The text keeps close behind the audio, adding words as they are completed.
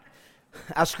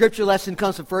Our scripture lesson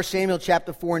comes from 1 Samuel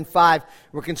chapter 4 and 5.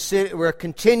 We're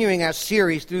continuing our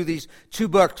series through these two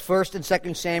books. 1 and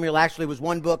 2 Samuel actually was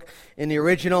one book in the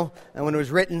original and when it was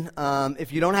written.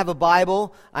 If you don't have a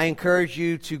Bible, I encourage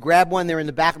you to grab one. They're in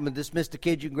the back. I'm going to dismiss the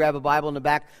kids. You can grab a Bible in the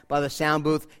back by the sound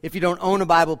booth. If you don't own a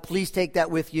Bible, please take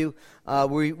that with you.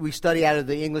 We study out of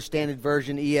the English Standard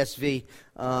Version, ESV,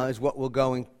 is what we're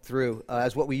going through,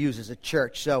 as what we use as a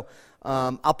church. So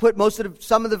I'll put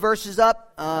some of the verses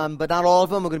up, but not all of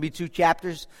them. We're going to be 2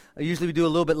 chapters. Usually we do a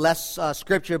little bit less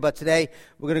scripture, but today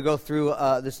we're going to go through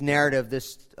this narrative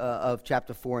of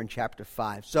chapter 4 and chapter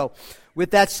 5. So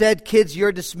with that said, kids,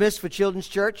 you're dismissed for Children's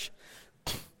Church.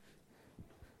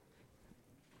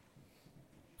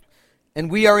 And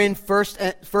we are in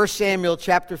 1 Samuel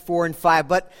chapter 4 and 5.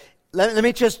 But let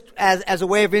me just, as a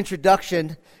way of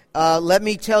introduction, let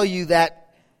me tell you that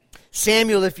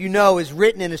Samuel, if you know, is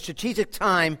written in a strategic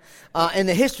time in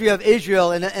the history of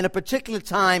Israel, in a particular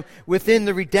time within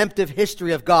the redemptive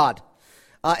history of God.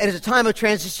 It is a time of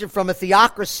transition from a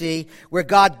theocracy where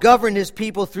God governed his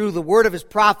people through the word of his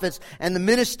prophets and the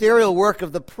ministerial work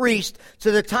of the priest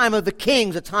to the time of the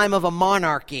kings, a time of a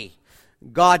monarchy.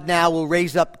 God now will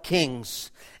raise up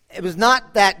kings. It was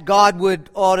not that God would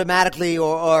automatically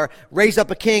or raise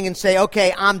up a king and say,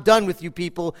 okay, I'm done with you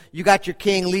people. You got your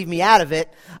king, leave me out of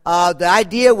it. The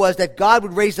idea was that God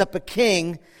would raise up a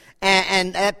king,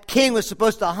 and that king was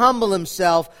supposed to humble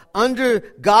himself under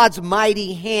God's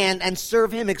mighty hand and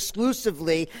serve him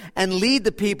exclusively and lead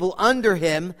the people under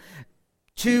him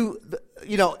to,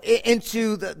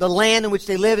 into the land in which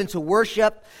they live, into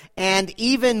worship. And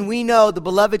even we know the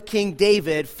beloved King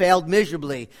David failed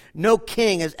miserably. No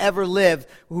king has ever lived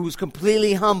who was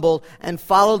completely humble and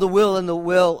followed the will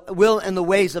and the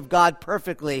ways of God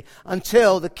perfectly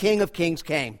until the King of Kings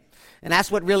came. And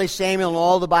that's what really Samuel and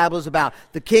all the Bible is about.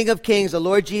 The King of Kings, the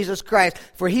Lord Jesus Christ.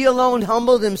 For he alone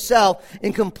humbled himself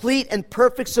in complete and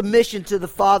perfect submission to the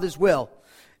Father's will,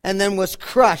 and then was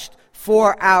crushed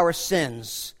for our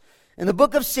sins. In the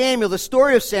book of Samuel, the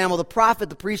story of Samuel, the prophet,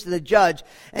 the priest, and the judge,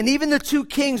 and even the 2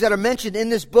 kings that are mentioned in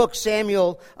this book,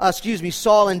 Saul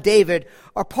and David,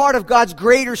 are part of God's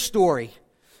greater story.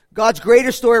 God's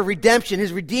greater story of redemption,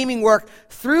 his redeeming work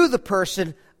through the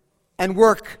person and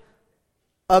work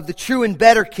of the true and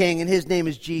better king, and his name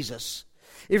is Jesus.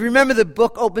 If you remember, the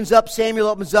book Samuel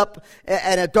opens up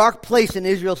at a dark place in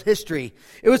Israel's history.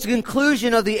 It was the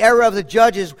conclusion of the era of the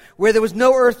judges where there was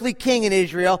no earthly king in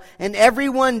Israel and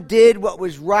everyone did what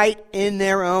was right in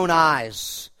their own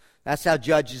eyes. That's how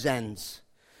Judges ends.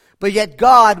 But yet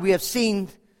God, we have seen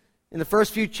in the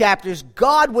first few chapters,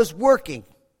 God was working.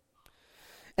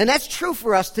 And that's true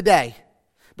for us today.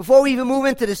 Before we even move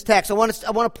into this text, I want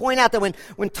to point out that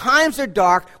when times are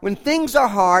dark, when things are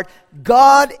hard,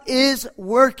 God is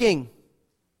working.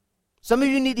 Some of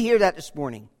you need to hear that this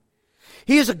morning.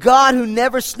 He is a God who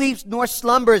never sleeps nor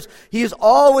slumbers. He is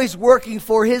always working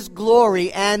for his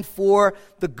glory and for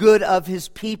the good of his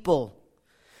people.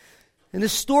 And the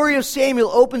story of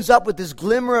Samuel opens up with this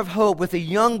glimmer of hope with a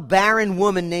young barren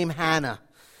woman named Hannah.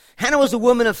 Hannah was a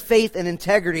woman of faith and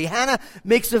integrity. Hannah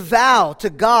makes a vow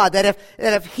to God that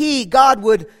if God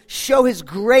would show his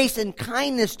grace and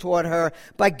kindness toward her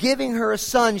by giving her a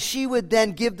son, she would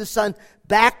then give the son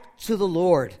back to the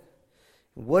Lord.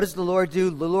 What does the Lord do?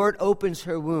 The Lord opens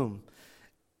her womb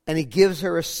and he gives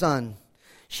her a son.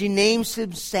 She names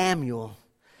him Samuel.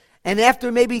 And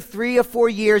after maybe 3 or 4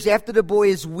 years after the boy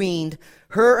is weaned,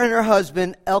 her and her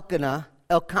husband,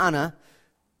 Elkanah,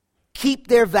 keep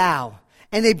their vow.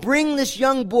 And they bring this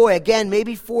young boy, again,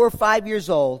 maybe 4 or 5 years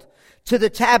old, to the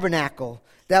tabernacle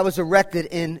that was erected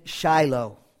in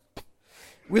Shiloh.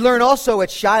 We learn also at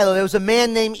Shiloh there was a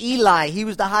man named Eli. He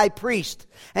was the high priest.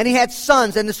 And he had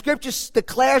sons. And the scripture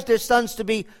declares their sons to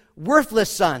be worthless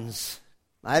sons.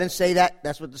 I didn't say that.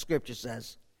 That's what the scripture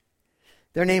says.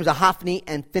 Their names are Hophni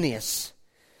and Phinehas.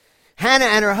 Hannah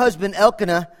and her husband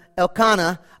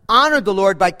Elkanah honored the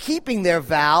Lord by keeping their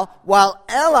vow, while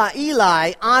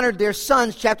Eli honored their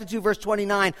sons, chapter 2, verse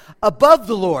 29, above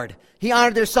the Lord. He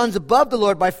honored their sons above the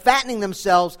Lord by fattening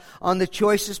themselves on the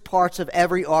choicest parts of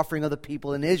every offering of the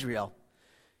people in Israel.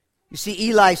 You see,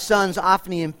 Eli's sons,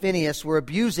 Hophni and Phinehas, were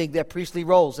abusing their priestly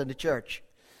roles in the church,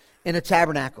 in the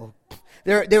tabernacle.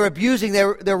 They were abusing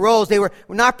their roles. They were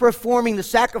not performing the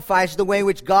sacrifice the way in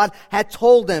which God had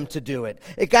told them to do it.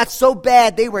 It got so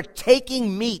bad they were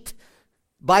taking meat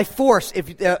by force.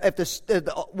 If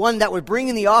the one that would bring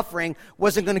in the offering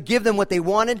wasn't going to give them what they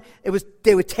wanted,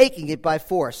 they were taking it by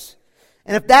force.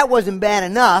 And if that wasn't bad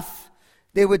enough,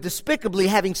 they were despicably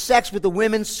having sex with the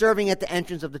women serving at the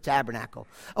entrance of the tabernacle.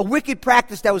 A wicked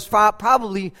practice that was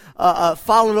probably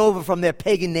followed over from their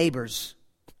pagan neighbors.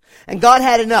 And God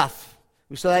had enough.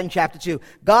 We saw that in chapter 2.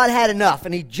 God had enough,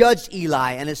 and he judged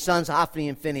Eli and his sons Hophni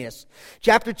and Phinehas.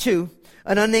 Chapter 2,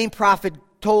 an unnamed prophet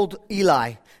told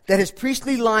Eli that his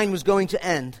priestly line was going to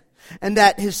end, and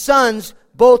that his sons,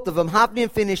 both of them, Hophni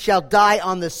and Phinehas, shall die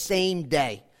on the same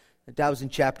day. That was in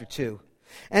chapter 2.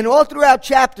 And all throughout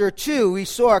chapter 2, we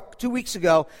saw 2 weeks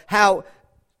ago how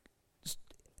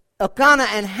Elkanah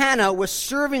and Hannah were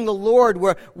serving the Lord,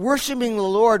 were worshiping the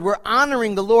Lord, were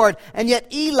honoring the Lord, and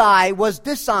yet Eli was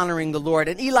dishonoring the Lord.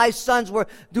 And Eli's sons were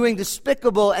doing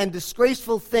despicable and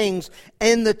disgraceful things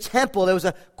in the temple. There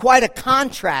was quite a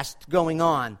contrast going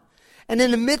on. And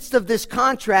in the midst of this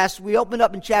contrast, we opened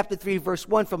up in chapter 3, verse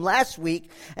 1 from last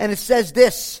week, and it says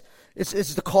this.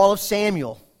 It's the call of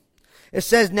Samuel. It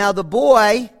says, "Now the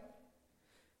boy,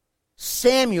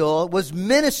 Samuel, was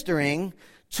ministering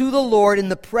to the Lord in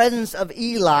the presence of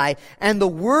Eli, and the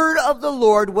word of the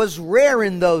Lord was rare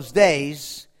in those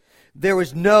days. There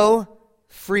was no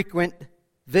frequent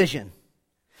vision."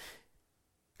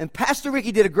 And Pastor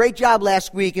Ricky did a great job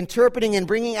last week interpreting and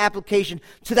bringing application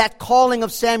to that calling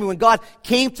of Samuel. When God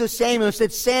came to Samuel and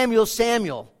said, "Samuel,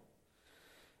 Samuel."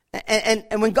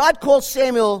 And when God called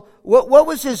Samuel, what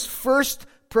was his first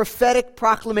prophetic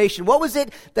proclamation? What was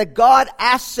it that God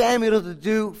asked Samuel to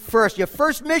do first? Your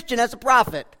first mission as a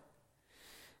prophet.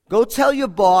 Go tell your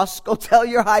boss, go tell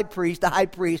your high priest,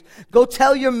 go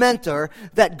tell your mentor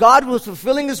that God was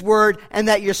fulfilling his word and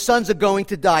that your sons are going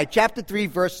to die. Chapter 3,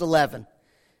 verse 11.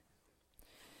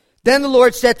 Then the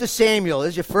Lord said to Samuel,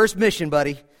 this is your first mission,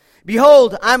 buddy.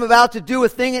 "Behold, I'm about to do a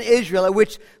thing in Israel at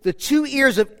which the 2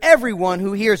 ears of everyone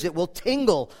who hears it will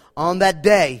tingle on that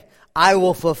day. I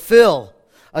will fulfill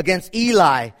against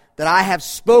Eli that I have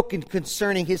spoken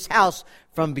concerning his house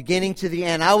from beginning to the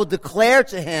end. I will declare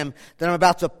to him that I'm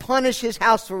about to punish his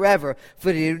house forever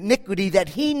for the iniquity that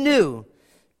he knew,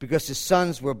 because his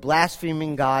sons were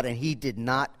blaspheming God and he did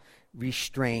not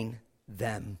restrain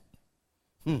them."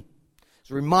 It's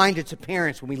a reminder to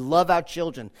parents, when we love our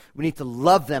children, we need to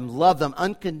love them,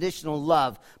 unconditional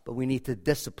love, but we need to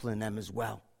discipline them as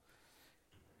well.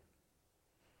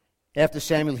 After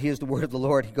Samuel hears the word of the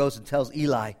Lord, he goes and tells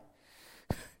Eli.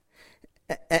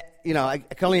 I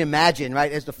can only imagine,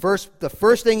 right? As the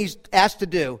first thing he's asked to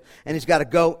do, and he's got to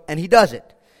go, and he does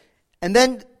it. And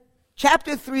then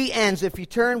chapter 3 ends, if you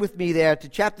turn with me there to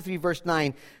chapter 3, verse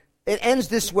 9, it ends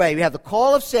this way. We have the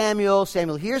call of Samuel.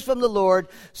 Samuel hears from the Lord.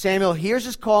 Samuel hears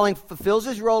his calling, fulfills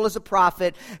his role as a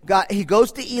prophet. He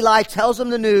goes to Eli, tells him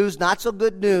the news, not so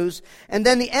good news. And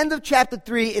then the end of chapter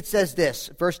 3, it says this,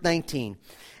 verse 19.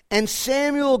 "And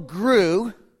Samuel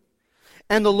grew,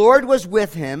 and the Lord was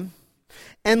with him,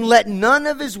 and let none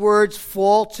of his words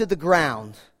fall to the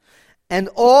ground. And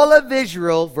all of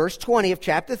Israel," verse 20 of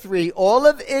chapter 3, "all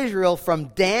of Israel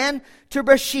from Dan to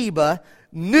Beersheba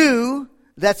knew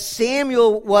that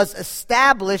Samuel was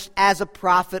established as a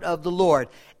prophet of the Lord."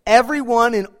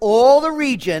 Everyone in all the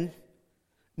region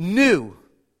knew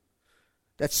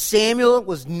that Samuel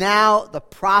was now the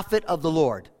prophet of the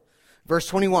Lord. Verse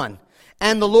 21.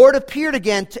 "And the Lord appeared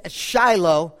again to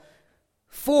Shiloh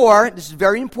for," this is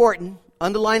very important,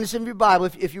 underline this in your Bible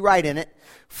if you write in it,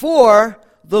 "for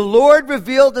the Lord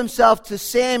revealed himself to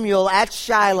Samuel at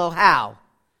Shiloh." How?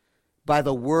 By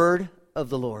the word of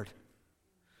the Lord.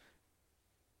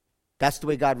 That's the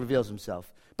way God reveals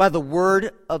himself. By the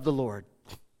word of the Lord.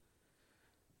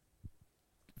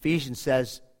 Ephesians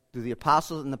says, through the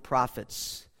apostles and the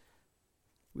prophets,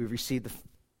 we've received the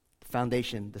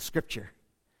foundation, the scripture.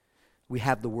 We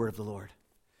have the word of the Lord.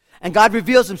 And God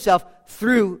reveals himself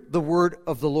through the word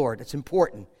of the Lord. It's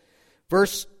important.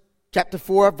 Chapter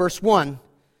 4, verse 1.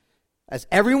 As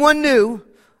everyone knew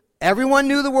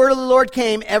the word of the Lord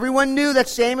came. Everyone knew that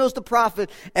Samuel's the prophet.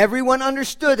 Everyone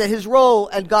understood that his role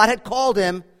and God had called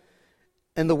him.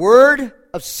 And the word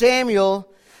of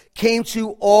Samuel came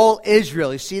to all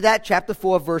Israel. You see that? Chapter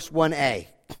 4, verse 1a.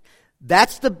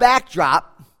 That's the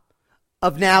backdrop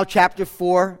of now chapter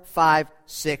 4, 5,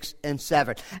 6, and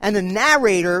 7. And the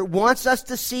narrator wants us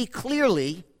to see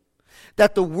clearly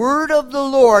that the word of the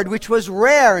Lord, which was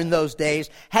rare in those days,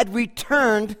 had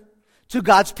returned to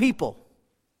God's people.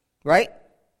 Right?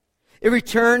 It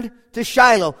returned to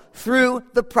Shiloh through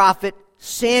the prophet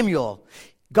Samuel.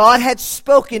 God had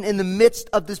spoken in the midst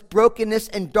of this brokenness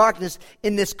and darkness,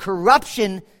 in this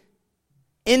corruption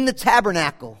in the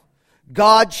tabernacle.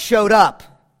 God showed up.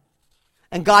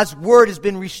 And God's word has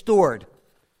been restored.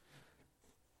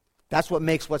 That's what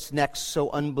makes what's next so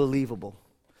unbelievable.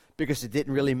 Because it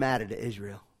didn't really matter to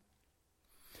Israel.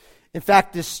 In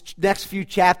fact, this next few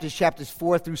chapters, chapters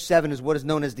 4 through 7, is what is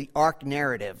known as the Ark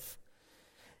narrative.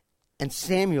 And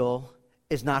Samuel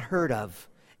is not heard of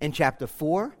in chapter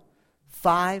 4,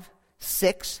 5,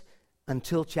 6,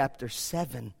 until chapter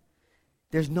 7,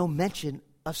 there's no mention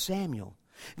of Samuel.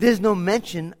 There's no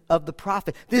mention of the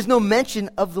prophet. There's no mention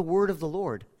of the word of the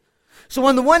Lord. So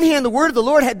on the one hand, the word of the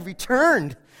Lord had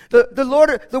returned.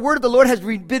 The word of the Lord has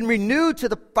been renewed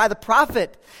by the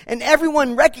prophet. And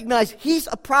everyone recognized he's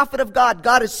a prophet of God.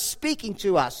 God is speaking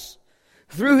to us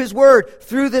through his word,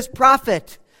 through this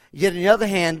prophet. Yet on the other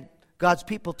hand, God's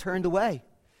people turned away.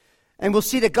 And we'll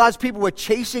see that God's people were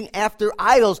chasing after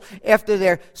idols, after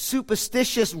their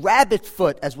superstitious rabbit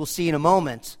foot, as we'll see in a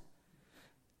moment.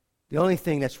 The only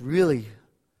thing that's really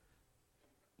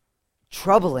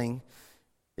troubling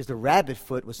is the rabbit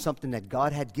foot was something that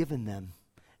God had given them,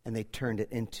 and they turned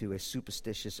it into a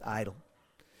superstitious idol.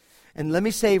 And let me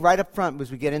say right up front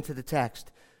as we get into the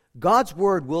text, God's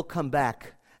word will come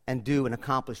back and do and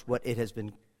accomplish what it has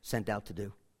been sent out to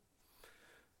do.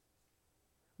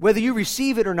 Whether you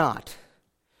receive it or not,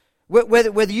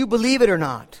 whether you believe it or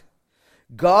not,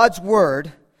 God's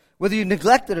word, whether you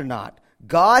neglect it or not,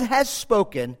 God has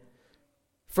spoken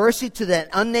firstly to that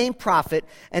unnamed prophet,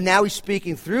 and now he's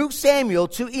speaking through Samuel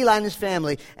to Eli and his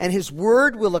family, and his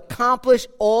word will accomplish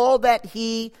all that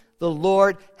he, the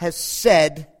Lord, has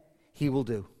said he will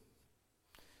do.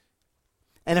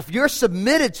 And if you're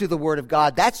submitted to the word of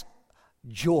God, that's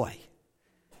joy.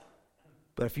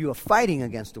 But if you are fighting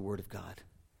against the word of God,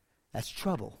 that's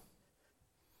trouble.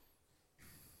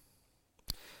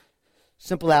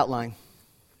 Simple outline.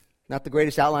 Not the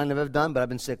greatest outline I've ever done, but I've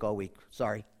been sick all week.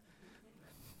 Sorry.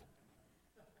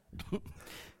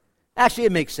 Actually,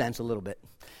 it makes sense a little bit.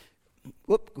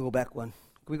 Whoop, go back one.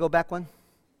 Can we go back one?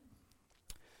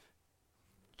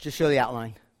 Just show the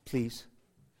outline, please.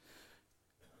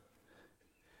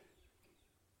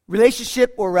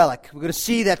 Relationship or relic. We're going to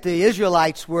see that the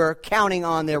Israelites were counting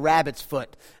on their rabbit's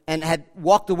foot and had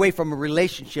walked away from a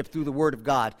relationship through the word of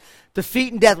God.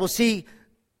 Defeat and death. We'll see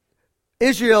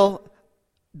Israel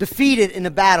defeated in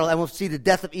the battle, and we'll see the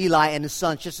death of Eli and his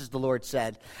sons, just as the Lord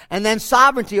said. And then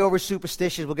sovereignty over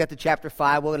superstitions. We'll get to chapter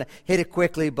 5. We're going to hit it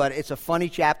quickly, but it's a funny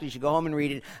chapter. You should go home and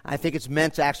read it. I think it's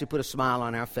meant to actually put a smile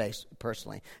on our face,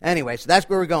 personally. Anyway, so that's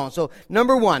where we're going. So,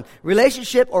 number 1,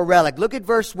 relationship or relic. Look at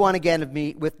verse 1 again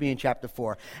with me in chapter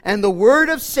 4. And the word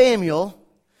of Samuel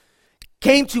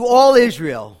came to all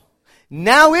Israel.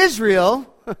 Now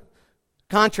Israel,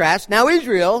 contrast, now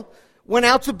Israel went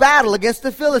out to battle against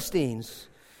the Philistines.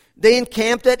 They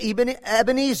encamped at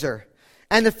Ebenezer,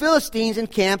 and the Philistines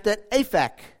encamped at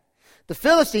Aphek. The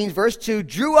Philistines, verse 2,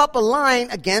 drew up a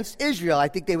line against Israel. I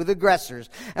think they were the aggressors.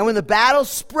 And when the battle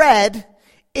spread,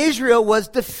 Israel was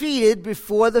defeated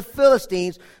before the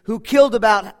Philistines, who killed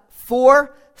about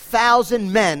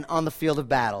 4,000 men on the field of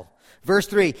battle. Verse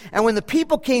 3, and when the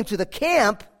people came to the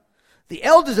camp, the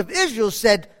elders of Israel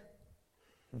said,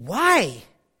 Why?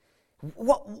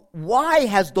 Why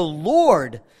has the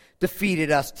Lord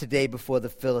defeated us today before the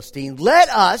Philistines? Let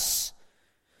us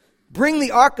bring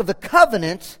the ark of the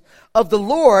covenant of the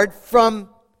Lord from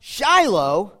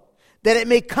Shiloh, that it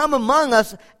may come among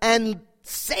us and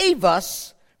save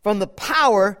us from the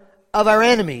power of our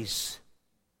enemies.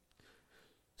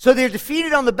 So they're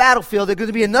defeated on the battlefield. There's going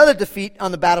to be another defeat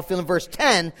on the battlefield in verse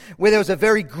 10, where there was a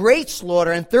very great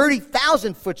slaughter and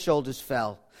 30,000 foot soldiers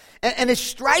fell. And it's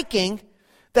striking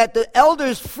that the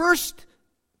elders first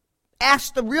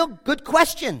asked a real good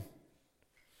question.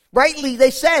 Rightly,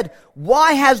 they said,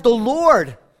 why has the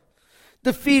Lord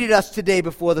defeated us today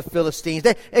before the Philistines?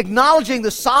 They're acknowledging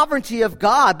the sovereignty of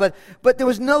God, but there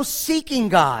was no seeking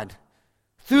God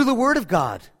through the word of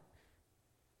God.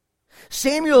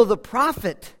 Samuel the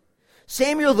prophet,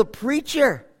 Samuel the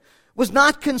preacher, was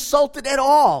not consulted at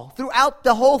all throughout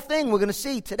the whole thing we're going to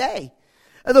see today.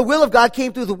 The will of God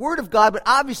came through the word of God, but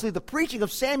obviously the preaching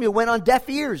of Samuel went on deaf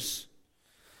ears.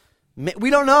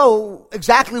 We don't know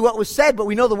exactly what was said, but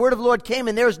we know the word of the Lord came,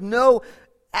 and there is no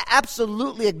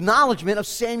absolutely acknowledgement of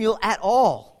Samuel at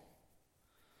all.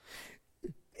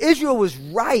 Israel was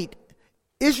right.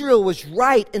 Israel was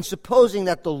right in supposing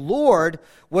that the Lord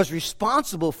was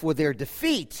responsible for their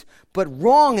defeat, but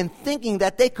wrong in thinking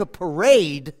that they could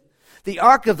parade the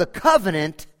Ark of the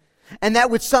Covenant and that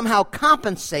would somehow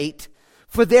compensate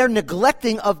for their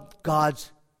neglecting of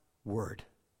God's word.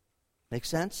 Make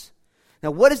sense?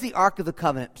 Now, what is the Ark of the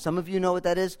Covenant? Some of you know what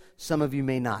that is. Some of you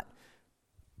may not.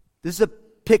 This is a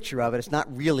picture of it. It's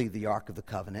not really the Ark of the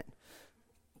Covenant,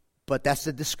 but that's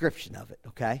the description of it,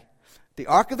 okay? The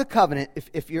Ark of the Covenant,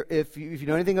 if you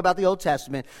know anything about the Old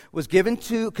Testament, was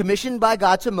commissioned by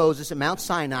God to Moses at Mount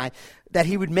Sinai, that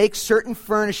he would make certain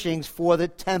furnishings for the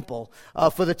temple,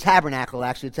 for the tabernacle,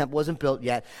 actually. The temple wasn't built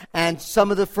yet. And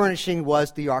some of the furnishing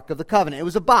was the Ark of the Covenant. It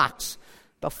was a box.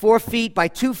 about 4 feet by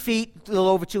 2 feet, a little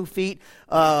over 2 feet,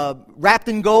 wrapped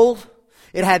in gold.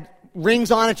 It had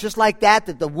rings on it just like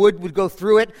that the wood would go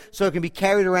through it so it can be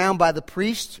carried around by the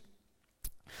priest.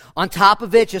 On top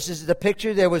of it, just as the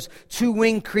picture, there was 2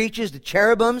 winged creatures, the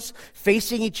cherubims,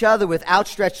 facing each other with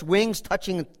outstretched wings,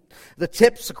 touching the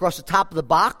tips across the top of the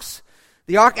box.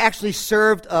 The ark actually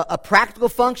served a practical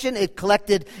function. It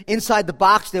collected inside the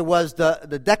box. There was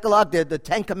the Decalogue, the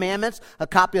 10 Commandments, a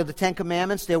copy of the 10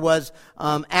 Commandments. There was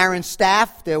Aaron's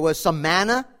staff. There was some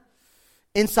manna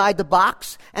inside the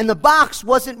box. And the box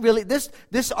wasn't really,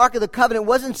 this Ark of the Covenant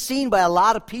wasn't seen by a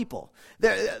lot of people.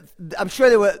 I'm sure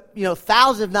there were,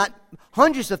 thousands, if not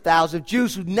hundreds of thousands of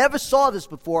Jews who never saw this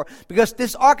before, because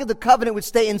this Ark of the Covenant would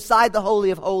stay inside the Holy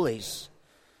of Holies,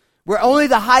 where only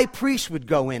the high priest would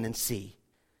go in and see.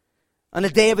 On the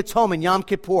Day of Atonement, Yom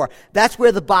Kippur, that's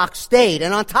where the box stayed.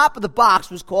 And on top of the box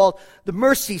was called the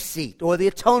mercy seat, or the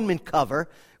atonement cover,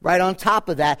 right on top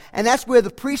of that. And that's where the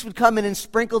priest would come in and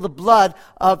sprinkle the blood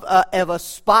of a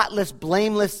spotless,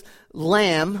 blameless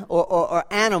lamb or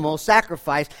animal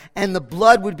sacrifice, and the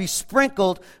blood would be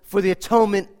sprinkled for the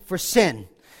atonement for sin.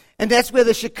 And that's where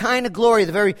the Shekinah glory,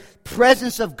 the very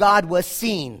presence of God, was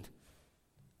seen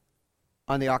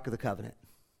on the Ark of the Covenant.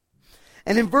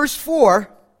 And in verse 4,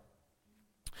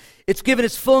 it's given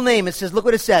its full name. It says, look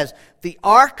what it says, the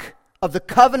Ark of the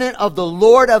Covenant of the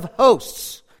Lord of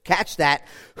Hosts. Catch that.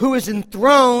 Who is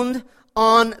enthroned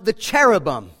on the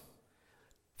cherubim.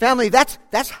 Family, that's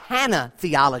Hannah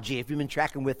theology, if you've been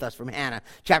tracking with us from Hannah,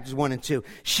 chapters 1 and 2.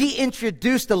 She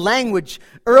introduced the language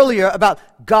earlier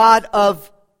about God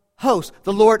of hosts,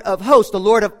 the Lord of hosts, the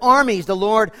Lord of armies, the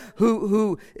Lord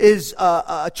who is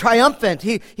triumphant.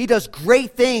 He does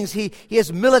great things. He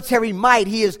has military might.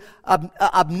 He is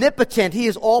omnipotent. He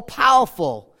is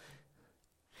all-powerful.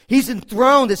 He's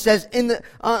enthroned, it says,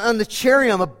 on the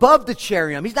cherubim, above the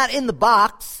cherubim. He's not in the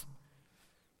box.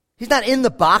 He's not in the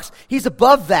box. He's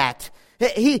above that.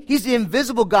 He's the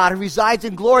invisible God who resides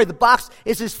in glory. The box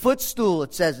is his footstool,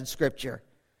 it says in Scripture.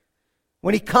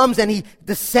 When he comes and he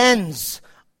descends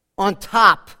on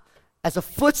top as a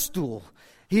footstool,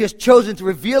 he has chosen to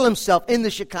reveal himself in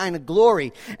the Shekinah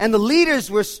glory. And the leaders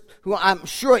who I'm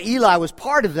sure Eli was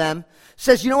part of them,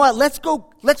 says, you know what,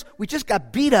 we just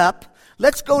got beat up.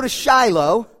 Let's go to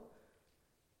Shiloh.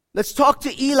 Let's talk to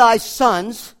Eli's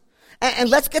sons.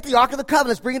 And let's get the Ark of the Covenant.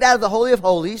 Let's bring it out of the Holy of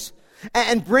Holies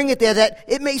and bring it there that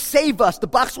it may save us. The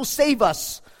box will save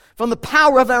us from the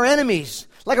power of our enemies,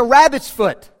 like a rabbit's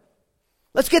foot.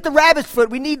 Let's get the rabbit's foot.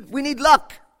 We need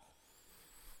luck.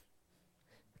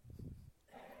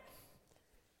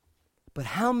 But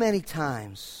how many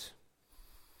times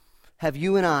have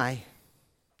you and I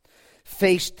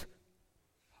faced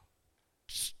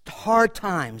hard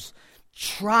times,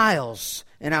 trials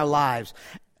in our lives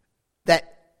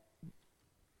that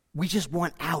we just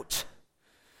want out?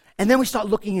 And then we start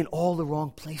looking in all the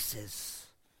wrong places.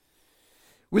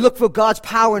 We look for God's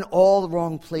power in all the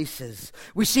wrong places.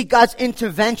 We see God's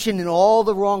intervention in all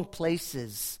the wrong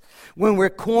places. When we're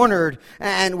cornered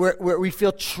and we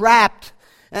feel trapped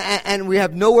and we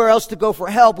have nowhere else to go for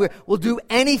help, we'll do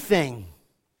anything.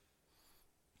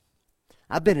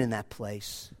 I've been in that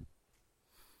place.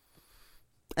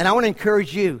 And I want to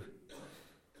encourage you,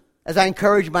 as I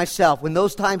encourage myself, when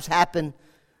those times happen,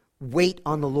 wait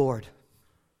on the Lord.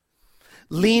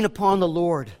 Lean upon the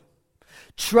Lord.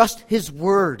 Trust His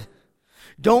Word.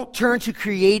 Don't turn to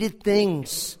created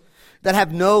things that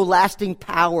have no lasting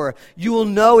power. You will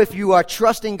know if you are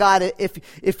trusting God,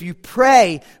 if you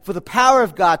pray for the power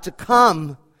of God to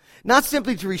come, not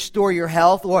simply to restore your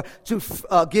health or to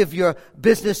give your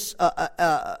business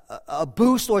a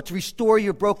boost or to restore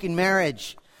your broken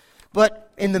marriage.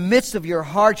 But in the midst of your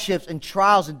hardships and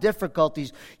trials and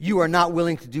difficulties, you are not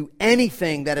willing to do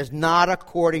anything that is not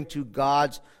according to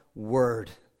God's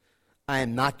Word. I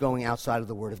am not going outside of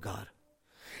the Word of God.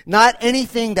 Not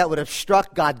anything that would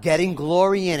obstruct God getting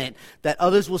glory in it, that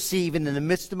others will see even in the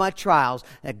midst of my trials,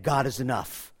 that God is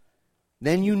enough.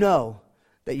 Then you know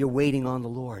that you're waiting on the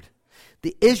Lord.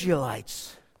 The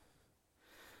Israelites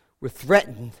were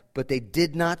threatened, but they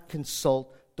did not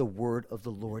consult the word of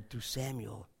the Lord through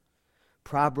Samuel.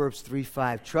 Proverbs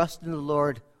 3:5, trust in the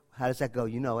Lord. How does that go?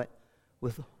 You know it.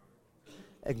 With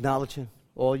acknowledge Him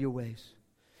all your ways.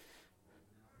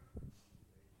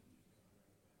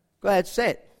 Go ahead,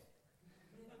 say it.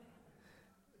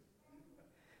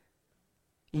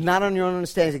 Not on your own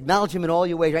understanding. Acknowledge Him in all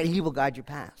your ways, right? He will guide your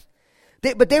path.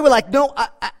 But they were like, no,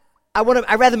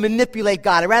 I'd rather manipulate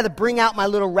God. I'd rather bring out my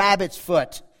little rabbit's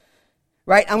foot.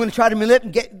 Right? I'm going to try to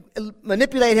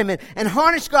manipulate Him and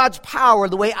harness God's power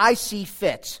the way I see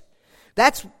fit.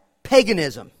 That's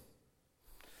paganism.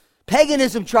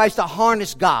 Paganism tries to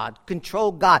harness God,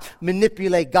 control God,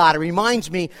 manipulate God. It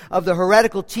reminds me of the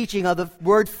heretical teaching of the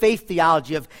word faith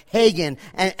theology of Hagen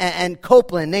and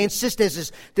Copeland. They insist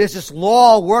there's this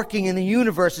law working in the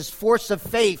universe, this force of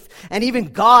faith, and even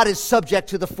God is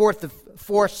subject to the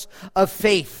force of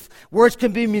faith. Words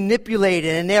can be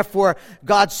manipulated, and therefore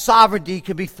God's sovereignty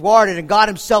can be thwarted, and God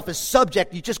himself is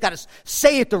subject. You just got to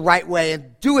say it the right way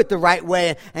and do it the right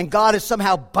way, and God is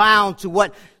somehow bound to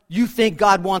what you think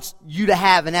God wants you to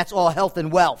have, and that's all health and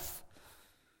wealth.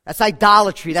 That's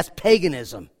idolatry. That's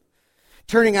paganism.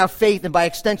 Turning our faith and by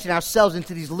extension ourselves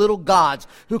into these little gods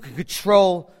who can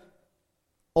control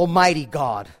Almighty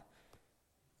God.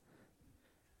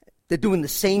 They're doing the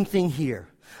same thing here.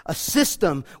 A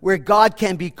system where God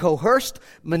can be coerced,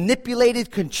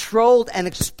 manipulated, controlled, and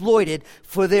exploited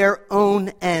for their own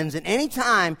ends. And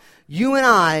anytime you and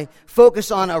I focus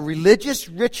on a religious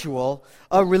ritual,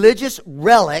 a religious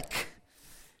relic,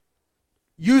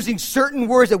 using certain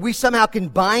words that we somehow can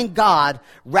bind God,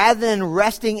 rather than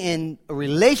resting in a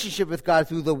relationship with God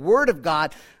through the Word of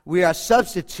God, we are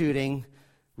substituting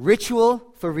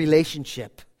ritual for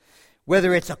relationship.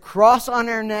 Whether it's a cross on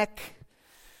our neck,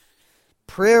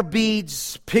 prayer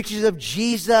beads, pictures of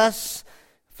Jesus,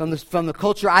 from the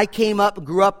culture I came up,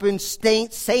 grew up in,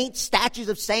 saints, statues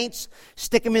of saints,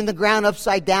 stick them in the ground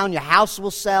upside down, your house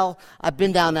will sell. I've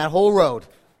been down that whole road.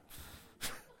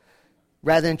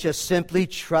 Rather than just simply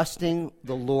trusting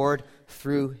the Lord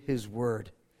through his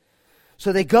word.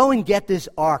 So they go and get this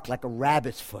ark like a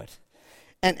rabbit's foot.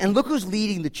 And look who's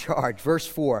leading the charge, verse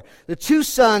 4. The two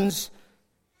sons,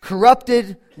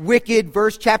 corrupted, wicked,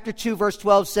 chapter 2, verse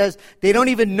 12 says, they don't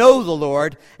even know the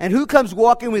Lord. And who comes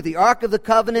walking with the Ark of the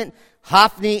Covenant?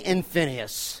 Hophni and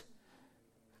Phinehas.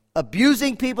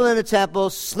 Abusing people in the temple,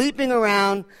 sleeping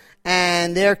around,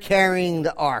 and they're carrying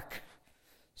the ark.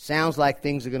 Sounds like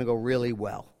things are going to go really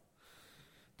well.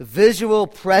 The visual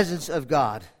presence of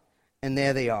God, and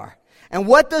there they are. And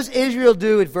what does Israel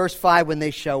do at verse 5 when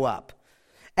they show up?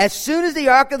 As soon as the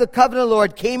Ark of the Covenant of the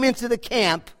Lord came into the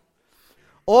camp,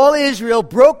 all Israel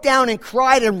broke down and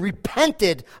cried and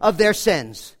repented of their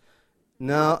sins.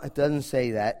 No, it doesn't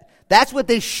say that. That's what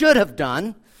they should have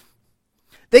done.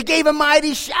 They gave a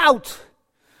mighty shout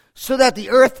so that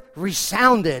the earth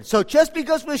resounded. So just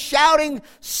because we're shouting,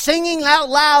 singing out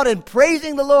loud, and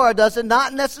praising the Lord does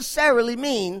not necessarily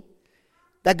mean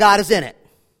that God is in it.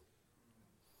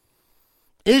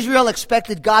 Israel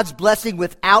expected God's blessing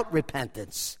without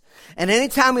repentance. And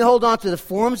anytime we hold on to the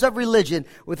forms of religion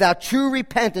without true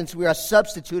repentance, we are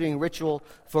substituting ritual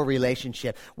for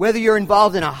relationship. Whether you're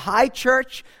involved in a high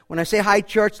church, when I say high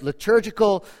church,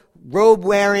 liturgical, robe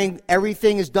wearing,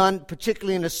 everything is done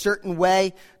particularly in a certain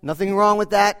way. Nothing wrong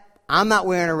with that. I'm not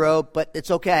wearing a robe, but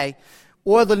it's okay.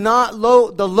 Or the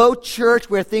low church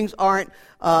where things aren't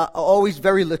always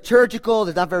very liturgical,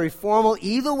 they're not very formal.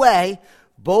 Either way,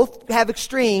 both have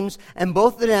extremes, and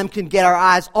both of them can get our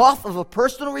eyes off of a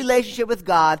personal relationship with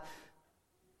God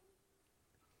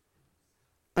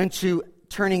into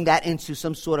turning that into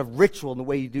some sort of ritual in the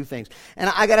way you do things. And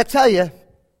I got to tell you,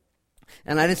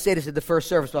 and I didn't say this at the first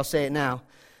service, but I'll say it now.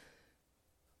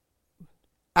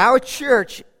 Our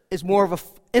church is more of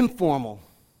informal,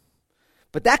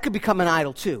 but that could become an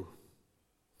idol too.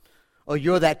 Oh,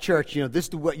 you're that church, this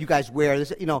is what you guys wear.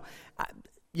 This,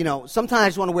 sometimes I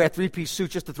just want to wear a three-piece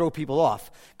suit just to throw people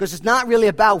off. Because it's not really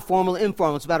about formal and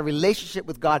informal. It's about a relationship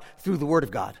with God through the Word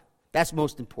of God. That's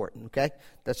most important, okay?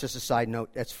 That's just a side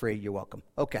note. That's free. You're welcome.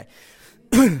 Okay.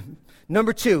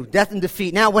 Number 2, death and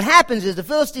defeat. Now, what happens is the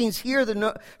Philistines heard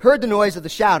the noise of the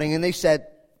shouting, and they said,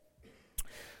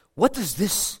 what does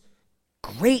this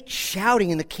great shouting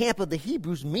in the camp of the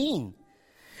Hebrews mean?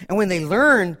 And when they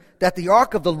learned that the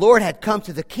ark of the Lord had come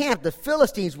to the camp, the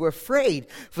Philistines were afraid,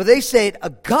 for they said, a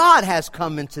god has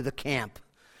come into the camp.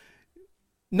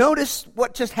 Notice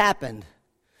what just happened.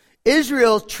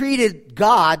 Israel treated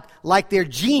God like their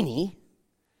genie,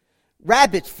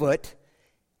 rabbit's foot.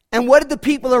 And what did the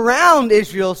people around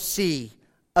Israel see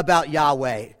about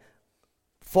Yahweh?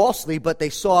 Falsely, but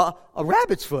they saw a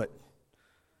rabbit's foot.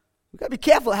 We've got to be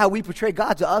careful how we portray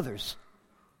God to others.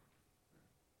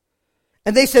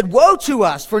 And they said, woe to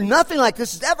us, for nothing like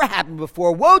this has ever happened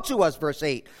before. Woe to us, verse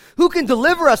 8. Who can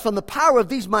deliver us from the power of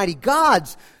these mighty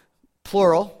gods?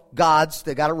 Plural, gods,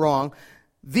 they got it wrong.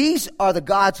 These are the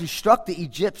gods who struck the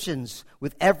Egyptians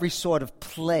with every sort of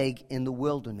plague in the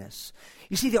wilderness.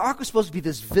 You see, the ark was supposed to be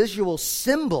this visual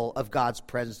symbol of God's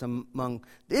presence among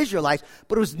the Israelites,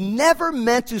 but it was never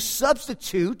meant to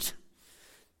substitute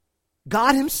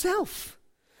God himself.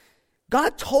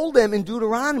 God told them in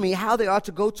Deuteronomy how they ought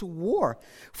to go to war.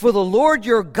 For the Lord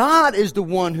your God is the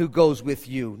one who goes with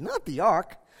you, not the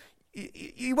ark.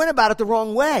 You went about it the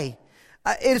wrong way.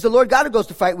 It is the Lord God who goes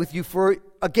to fight with you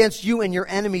against you and your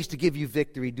enemies to give you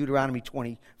victory. Deuteronomy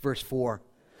 20, verse 4.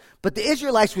 But the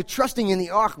Israelites were trusting in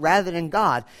the ark rather than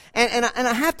God. And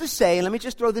I have to say, and let me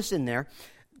just throw this in there,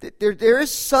 there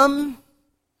is some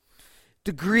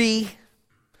degree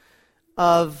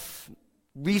of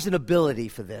reasonability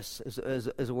for this,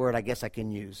 is a word I guess I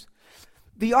can use.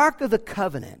 The Ark of the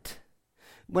Covenant,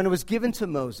 when it was given to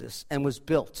Moses and was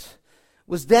built,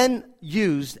 was then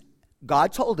used,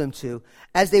 God told them to,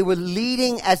 as they were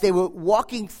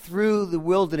walking through the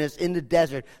wilderness in the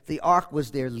desert, the ark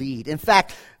was their lead. In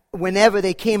fact, whenever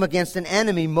they came against an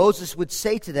enemy, Moses would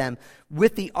say to them,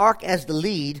 with the ark as the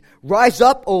lead, "Rise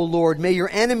up, O Lord, may your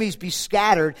enemies be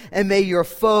scattered, and may your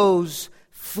foes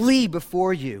flee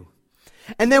before you."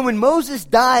 And then when Moses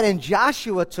died and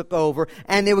Joshua took over,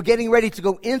 and they were getting ready to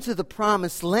go into the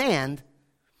promised land,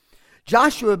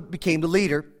 Joshua became the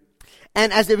leader.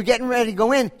 And as they were getting ready to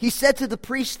go in, he said to the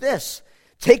priest this,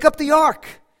 take up the ark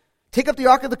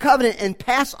of the covenant, and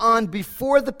pass on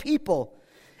before the people.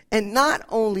 And not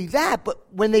only that,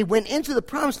 but when they went into the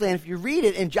promised land, if you read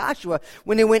it in Joshua,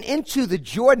 when they went into the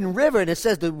Jordan River, and it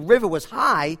says the river was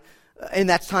high in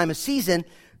that time of season,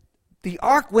 the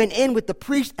ark went in with the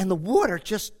priest, and the water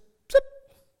just, zip,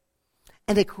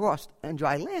 and they crossed on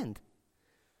dry land.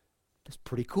 That's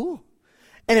pretty cool.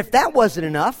 And if that wasn't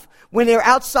enough, when they're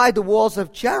outside the walls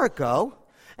of Jericho,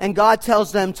 and God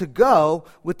tells them to go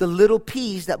with the little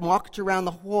peas that marked around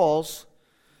the walls,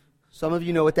 some of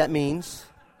you know what that means.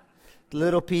 The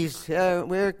little peas,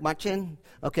 we're marching.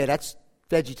 Okay, that's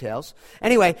VeggieTales.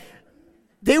 Anyway,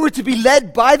 they were to be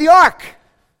led by the ark.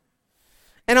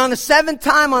 And on the seventh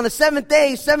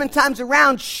day, 7 times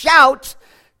around, shout,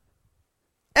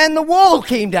 and the wall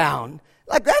came down.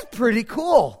 Like, that's pretty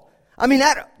cool. I mean,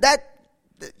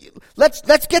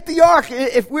 let's get the ark.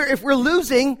 If we're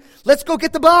losing, let's go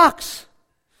get the box.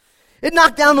 It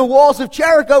knocked down the walls of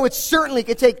Jericho. It certainly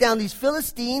could take down these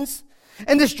Philistines.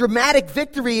 And this dramatic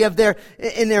victory in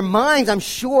their minds, I'm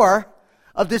sure,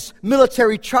 of this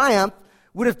military triumph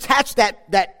would have attached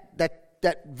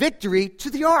that victory to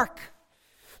the ark.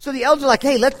 So the elders are like,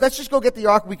 hey, let's just go get the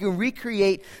ark. We can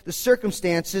recreate the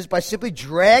circumstances by simply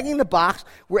dragging the box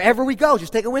wherever we go.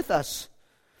 Just take it with us.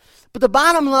 But the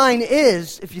bottom line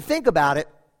is, if you think about it,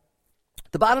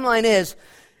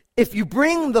 if you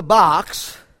bring the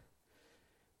box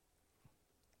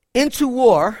into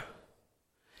war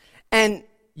and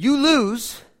you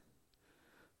lose,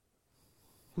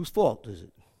 whose fault is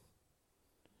it?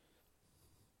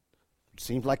 It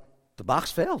seems like the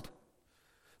box failed.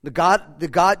 The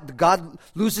God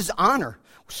loses honor.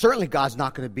 Certainly God's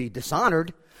not going to be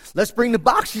dishonored. Let's bring the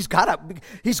box. He's got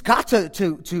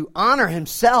to honor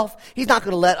himself. He's not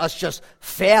going to let us just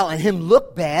fail and him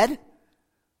look bad.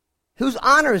 Whose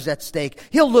honor is at stake?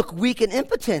 He'll look weak and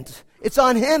impotent. It's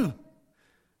on him.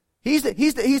 He's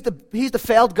the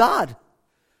failed God.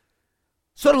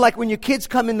 Sort of like when your kids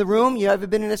come in the room. You ever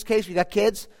been in this case? You got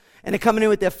kids, and they're coming in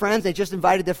with their friends. They just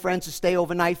invited their friends to stay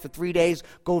overnight for 3 days,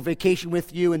 go on vacation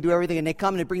with you, and do everything. And they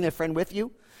come and they bring their friend with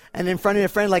you. And in front of their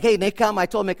friend, like, hey, they come. I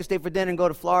told them they could stay for dinner and go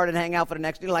to Florida and hang out for the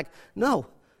next day. They're like, no.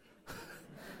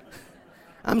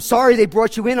 I'm sorry they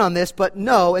brought you in on this, but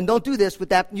no, and don't do this with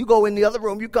that. You go in the other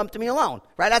room, you come to me alone,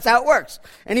 right? That's how it works.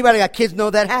 Anybody got kids know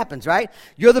that happens, right?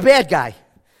 You're the bad guy.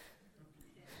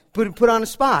 Put on the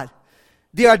spot.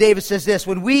 D.R. Davis says this,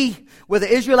 whether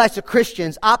Israelites or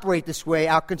Christians, operate this way,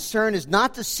 our concern is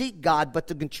not to seek God, but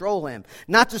to control him.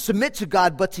 Not to submit to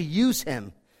God, but to use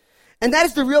him. And that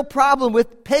is the real problem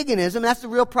with paganism. That's the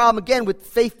real problem, again, with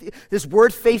faith, this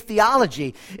word faith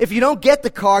theology. If you don't get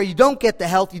the car, you don't get the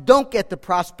health, you don't get the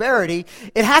prosperity,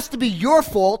 it has to be your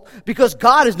fault because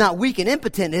God is not weak and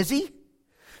impotent, is he?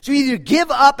 So you either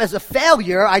give up as a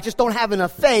failure, I just don't have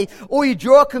enough faith, or you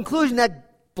draw a conclusion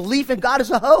that belief in God is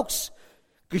a hoax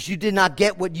because you did not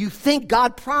get what you think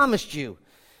God promised you.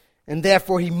 And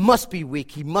therefore, he must be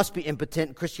weak, he must be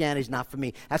impotent, Christianity is not for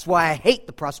me. That's why I hate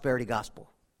the prosperity gospel.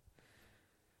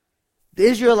 The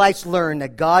Israelites learned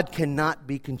that God cannot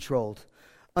be controlled.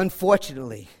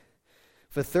 Unfortunately,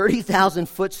 for 30,000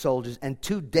 foot soldiers and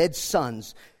 2 dead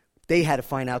sons, they had to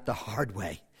find out the hard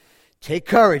way. Take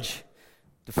courage.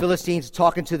 The Philistines are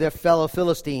talking to their fellow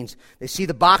Philistines. They see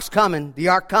the box coming, the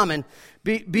ark coming.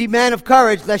 Be men of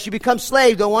courage, lest you become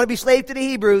slaves. Don't want to be slave to the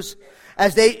Hebrews,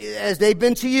 as they've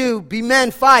been to you. Be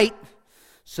men, fight.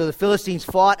 So the Philistines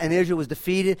fought, and Israel was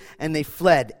defeated, and they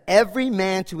fled, every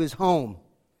man to his home.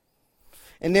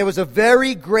 And there was a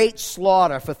very great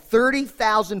slaughter, for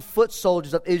 30,000 foot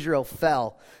soldiers of Israel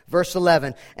fell. Verse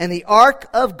 11, and the ark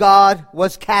of God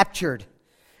was captured.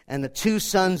 and the two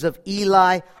sons of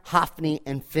Eli, Hophni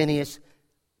and Phinehas,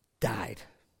 died.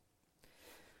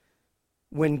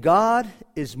 When God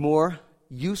is more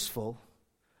useful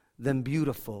than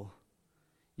beautiful,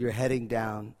 you're heading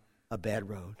down a bad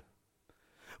road.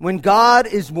 When God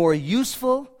is more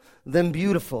useful than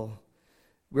beautiful,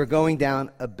 we're going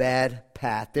down a bad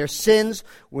path. Their sins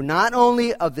were not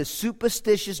only of the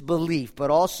superstitious belief, but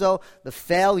also the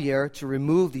failure to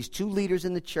remove these two leaders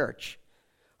in the church,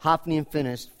 Hophni and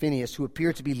Phinehas, who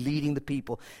appeared to be leading the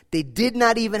people. They did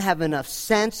not even have enough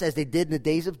sense, as they did in the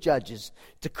days of Judges,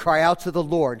 to cry out to the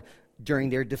Lord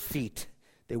during their defeat.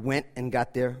 They went and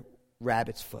got their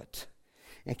rabbit's foot.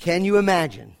 And can you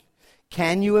imagine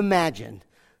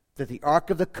that the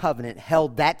Ark of the Covenant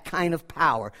held that kind of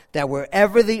power, that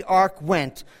wherever the Ark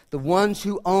went, the ones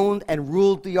who owned and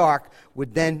ruled the Ark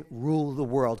would then rule the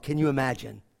world? Can you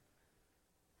imagine?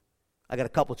 I got a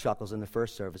couple chuckles in the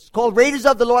first service. It's called Raiders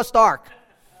of the Lost Ark.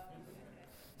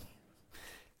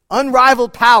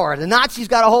 Unrivaled power. The Nazis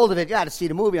got a hold of it. You got to see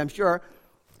the movie, I'm sure.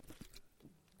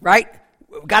 Right?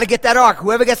 We've got to get that ark.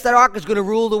 Whoever gets that ark is going to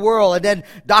rule the world. And then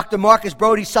Dr. Marcus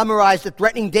Brody summarized the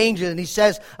threatening danger, and he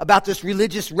says about this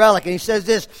religious relic, and he says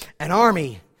this: an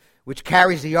army which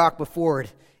carries the ark before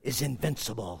it is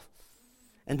invincible.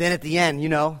 And then at the end,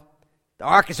 the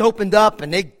ark is opened up,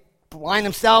 and they blind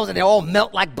themselves, and they all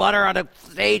melt like butter on the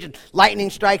stage, and lightning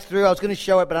strikes through. I was going to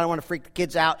show it, but I don't want to freak the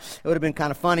kids out. It would have been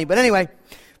kind of funny. But anyway,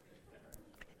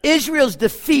 Israel's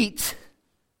defeat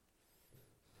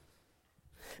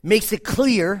makes it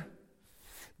clear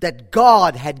that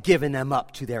God had given them up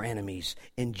to their enemies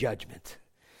in judgment.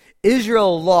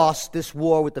 Israel lost this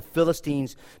war with the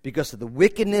Philistines because of the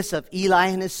wickedness of Eli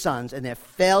and his sons and their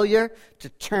failure to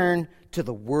turn to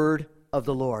the word of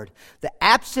the Lord. The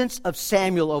absence of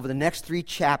Samuel over the next 3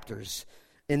 chapters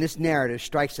in this narrative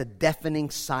strikes a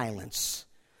deafening silence.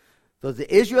 Though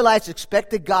the Israelites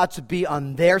expected God to be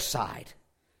on their side,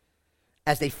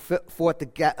 as they fought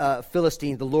the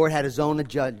Philistines, the Lord had his own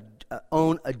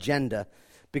agenda.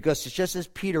 Because it's just as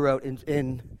Peter wrote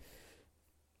in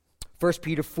 1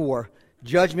 Peter 4,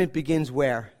 judgment begins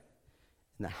where?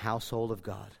 In the household of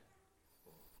God.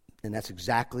 And that's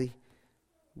exactly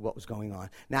what was going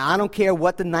on. Now, I don't care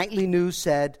what the nightly news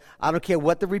said. I don't care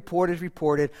what the reporters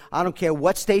reported. I don't care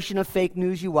what station of fake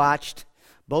news you watched.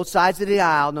 Both sides of the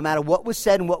aisle, no matter what was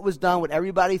said and what was done, what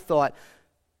everybody thought,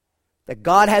 that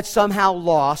God had somehow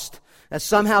lost, that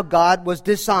somehow God was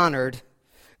dishonored.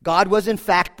 God was in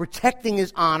fact protecting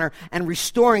his honor and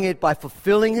restoring it by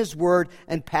fulfilling his word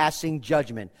and passing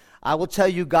judgment. I will tell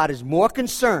you, God is more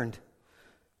concerned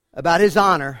about his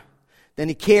honor than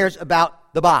he cares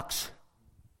about the box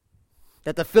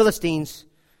that the Philistines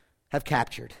have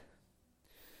captured.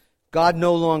 God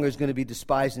no longer is going to be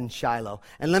despised in Shiloh.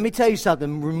 And let me tell you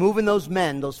something, removing those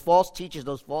men, those false teachers,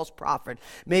 those false prophets,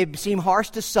 may seem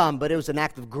harsh to some, but it was an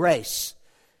act of grace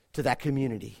to that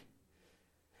community.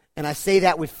 And I say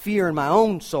that with fear in my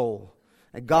own soul,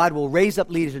 that God will raise up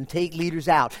leaders and take leaders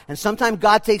out. And sometimes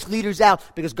God takes leaders out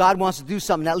because God wants to do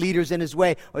something. That leader's in his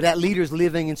way, or that leader's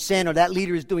living in sin, or that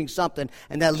leader is doing something,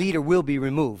 and that leader will be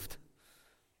removed.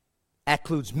 That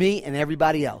includes me and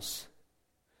everybody else.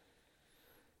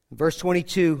 Verse 12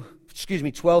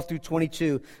 through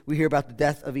 22, we hear about the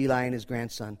death of Eli and his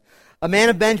grandson. A man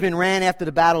of Benjamin ran after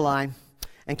the battle line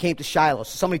and came to Shiloh.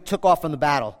 So somebody took off from the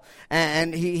battle.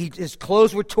 And his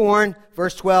clothes were torn.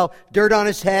 Verse 12, dirt on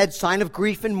his head, sign of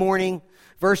grief and mourning.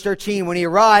 Verse 13, when he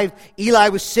arrived, Eli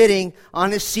was sitting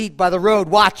on his seat by the road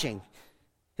watching.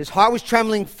 His heart was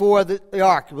trembling for the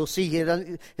ark. We'll see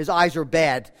his eyes are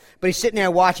bad. But he's sitting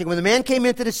there watching. When the man came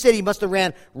into the city, he must have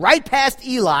ran right past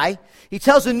Eli. He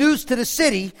tells the news to the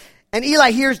city, and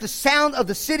Eli hears the sound of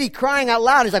the city crying out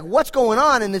loud. He's like, what's going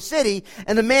on in the city?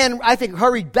 And the man, I think,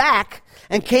 hurried back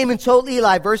and came and told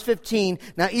Eli, verse 15.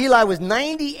 Now Eli was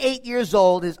 98 years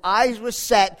old. His eyes were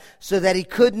set so that he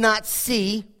could not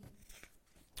see.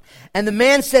 And the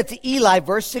man said to Eli,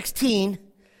 verse 16,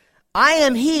 I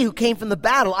am he who came from the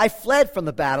battle. I fled from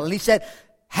the battle. And he said,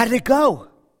 how did it go?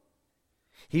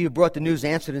 He who brought the news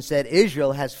answered and said,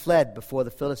 Israel has fled before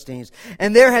the Philistines,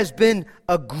 and there has been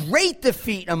a great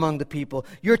defeat among the people.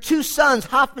 Your 2 sons,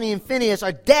 Hophni and Phinehas,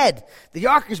 are dead. The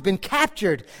ark has been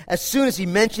captured. As soon as he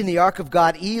mentioned the ark of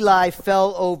God, Eli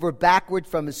fell over backward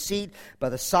from his seat by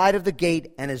the side of the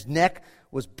gate, and his neck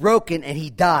was broken, and he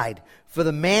died. For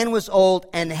the man was old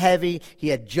and heavy. He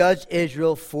had judged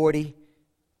Israel 40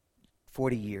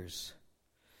 years.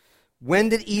 When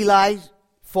did Eli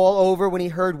fall over when he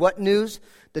heard what news?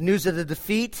 The news of the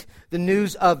defeat, the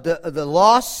news of the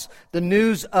loss, the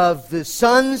news of the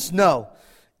sons? No.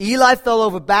 Eli fell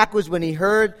over backwards when he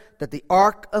heard that the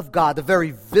ark of God, the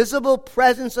very visible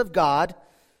presence of God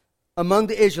among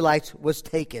the Israelites, was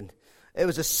taken. It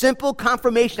was a simple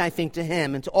confirmation, I think, to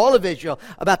him and to all of Israel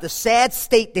about the sad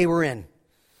state they were in.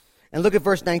 And look at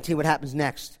verse 19, what happens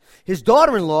next. His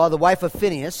daughter-in-law, the wife of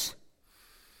Phinehas,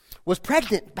 was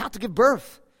pregnant, about to give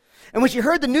birth. And when she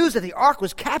heard the news that the ark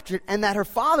was captured and that her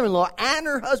father-in-law and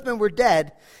her husband were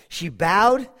dead, she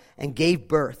bowed and gave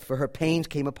birth, for her pains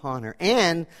came upon her.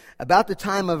 And about the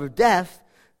time of her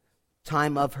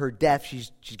death,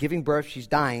 she's giving birth, she's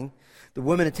dying. The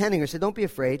woman attending her said, "Don't be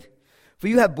afraid, for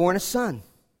you have borne a son."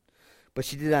 But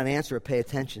she did not answer or pay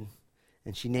attention.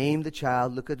 And she named the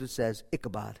child, look at what it says,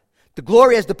 Ichabod. The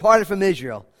glory has departed from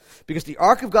Israel, because the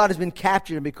ark of God has been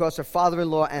captured, and because her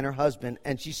father-in-law and her husband.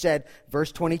 And she said,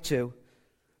 verse 22,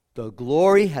 the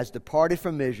glory has departed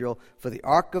from Israel, for the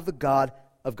ark of God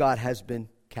has been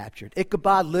captured.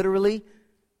 Ichabod, literally,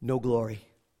 no glory.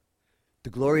 The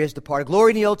glory has departed.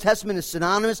 Glory in the Old Testament is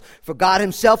synonymous for God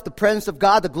himself, the presence of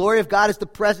God. The glory of God is the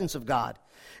presence of God.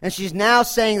 And she's now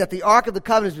saying that the Ark of the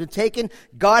Covenant has been taken.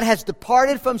 God has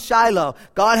departed from Shiloh.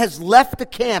 God has left the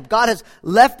camp. God has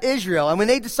left Israel. And when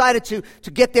they decided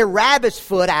to get their rabbit's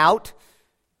foot out,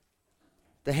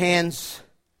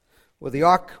 the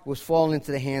Ark was fallen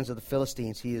into the hands of the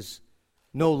Philistines. He is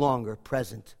no longer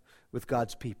present with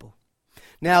God's people.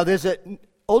 Now, there's an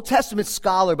Old Testament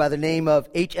scholar by the name of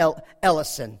H.L.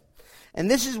 Ellison. And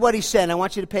this is what he said. And I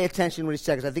want you to pay attention to what he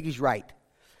said, because I think he's right,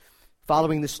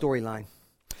 following the storyline.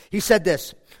 He said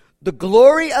this: the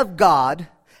glory of God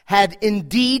had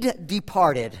indeed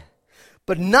departed,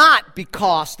 but not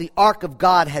because the ark of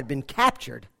God had been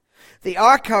captured. The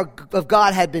ark of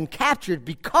God had been captured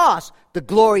because the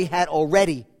glory had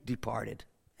already departed.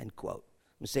 End quote.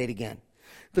 Let me say it again.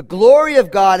 The glory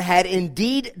of God had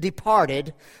indeed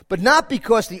departed, but not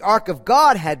because the ark of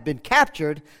God had been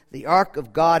captured. The ark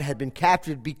of God had been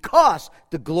captured because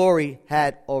the glory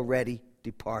had already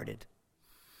departed.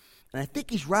 And I think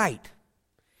he's right.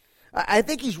 I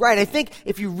think he's right. I think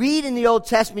if you read in the Old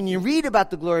Testament, you read about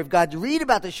the glory of God, you read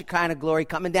about the Shekinah glory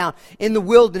coming down in the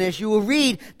wilderness, you will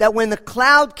read that when the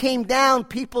cloud came down,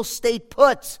 people stayed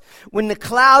put. When the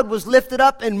cloud was lifted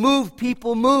up and moved,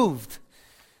 people moved.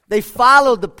 They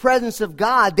followed the presence of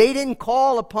God. They didn't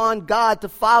call upon God to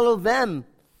follow them.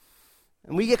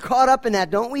 And we get caught up in that,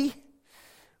 don't we?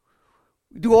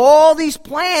 We do all these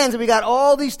plans, and we got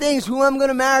all these things, who I'm going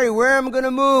to marry, where I'm going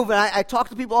to move. And I talk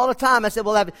to people all the time. I said,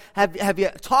 well, have you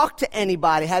talked to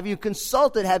anybody? Have you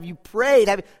consulted? Have you prayed?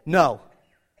 No.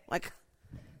 Like,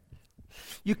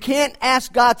 you can't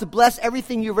ask God to bless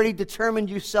everything you've already determined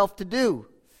yourself to do.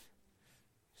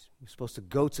 You're supposed to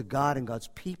go to God and God's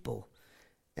people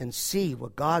and see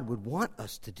what God would want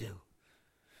us to do.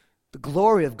 The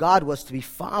glory of God was to be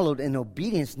followed in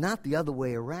obedience, not the other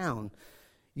way around.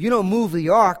 You don't move the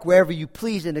ark wherever you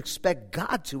please and expect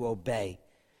God to obey.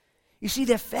 You see,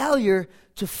 their failure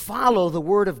to follow the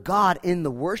Word of God in the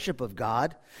worship of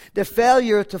God, their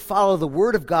failure to follow the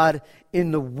Word of God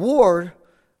in the war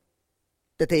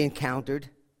that they encountered,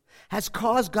 has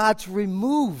caused God to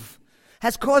remove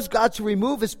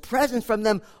His presence from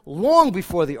them long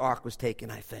before the ark was taken,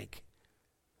 I think.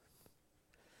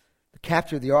 The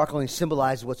capture of the ark only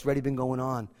symbolizes what's already been going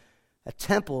on. A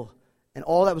temple and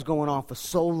all that was going on for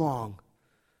so long,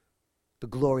 the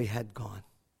glory had gone.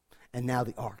 And now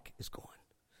the ark is gone.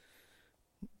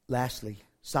 Lastly,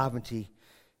 sovereignty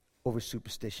over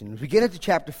superstition. As we get into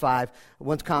chapter 5,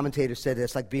 one commentator said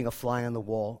it's like being a fly on the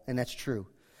wall, and that's true.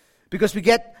 Because we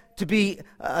get to be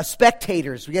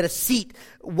spectators. We get a seat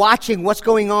watching what's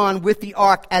going on with the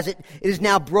ark as it is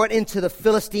now brought into the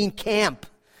Philistine camp.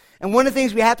 And one of the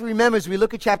things we have to remember as we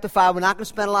look at chapter 5, we're not going to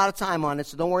spend a lot of time on it,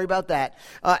 so don't worry about that.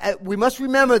 We must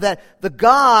remember that the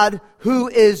God who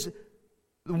is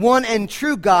the one and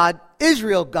true God,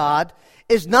 Israel God,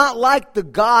 is not like the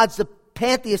gods, the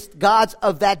pantheist gods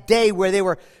of that day where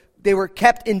they were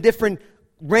kept in different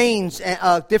reigns,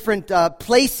 different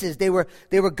places. They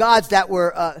were gods that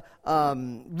were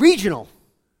regional.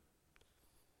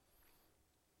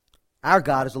 Our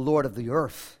God is the Lord of the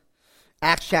earth.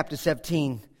 Acts chapter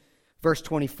 17. Verse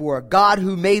 24, God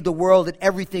who made the world and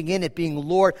everything in it, being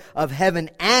Lord of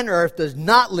heaven and earth, does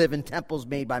not live in temples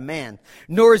made by man,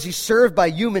 nor is he served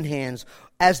by human hands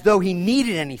as though he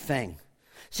needed anything,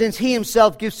 since he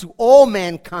himself gives to all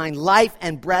mankind life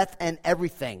and breath and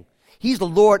everything. He's the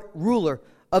Lord, ruler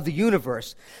of the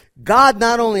universe. God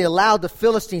not only allowed the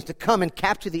Philistines to come and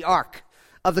capture the ark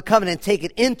of the covenant and take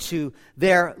it into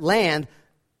their land,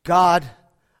 God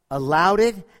allowed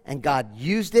it and God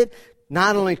used it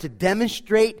not only to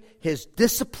demonstrate his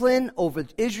discipline over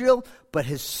Israel, but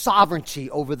his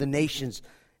sovereignty over the nations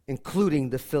including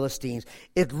the Philistines.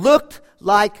 It looked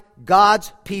like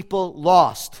God's people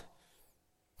lost.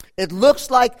 It looks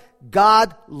like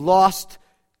God lost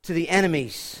to the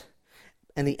enemies,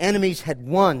 and the enemies had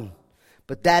won.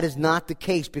 But that is not the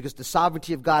case, because the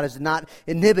sovereignty of God is not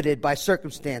inhibited by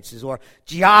circumstances or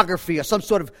geography or some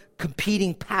sort of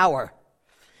competing power.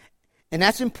 And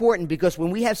that's important, because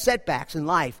when we have setbacks in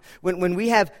life, when we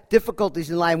have difficulties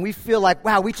in life, and we feel like,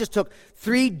 wow, we just took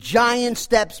 3 giant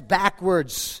steps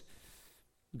backwards,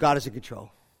 God is in control.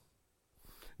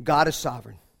 God is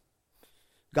sovereign.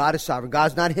 God is sovereign.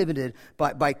 God is not inhibited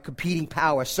by competing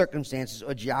power, circumstances,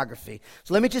 or geography.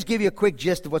 So let me just give you a quick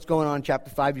gist of what's going on in chapter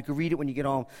 5. You can read it when you get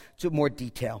home to more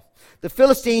detail. The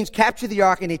Philistines capture the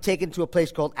ark, and they take it to a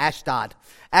place called Ashdod.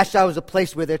 Ashdod was a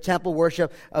place where their temple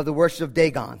worship of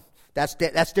Dagon.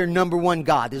 That's their number one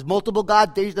god. There's multiple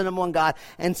gods. There's the number one god.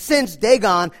 And since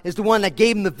Dagon is the one that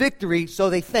gave them the victory, so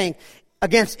they think,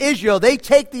 against Israel, they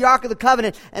take the Ark of the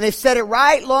Covenant and they set it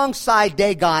right alongside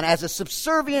Dagon as a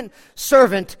subservient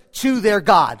servant to their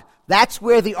God. That's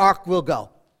where the Ark will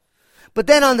go. But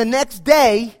then on the next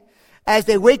day, as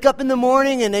they wake up in the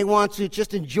morning and they want to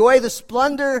just enjoy the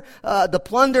splendor, the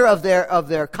plunder of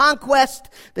their conquest,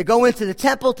 they go into the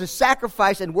temple to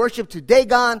sacrifice and worship to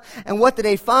Dagon. And what do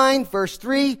they find? Verse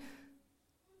 3,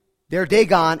 their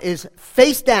Dagon is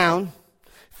face downward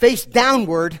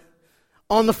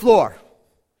on the floor.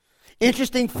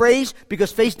 Interesting phrase,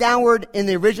 because face downward in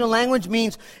the original language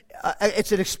means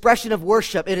it's an expression of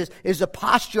worship. It is a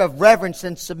posture of reverence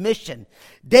and submission.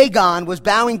 Dagon was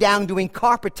bowing down, doing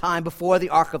carpet time before the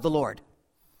ark of the Lord.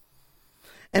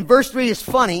 And verse 3 is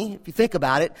funny, if you think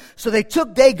about it. So they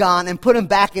took Dagon and put him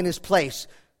back in his place.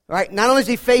 Right? Not only is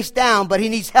he face down, but he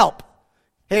needs help.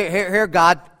 Here,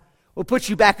 God, we'll put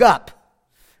you back up.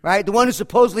 Right? The one who's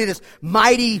supposedly this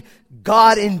mighty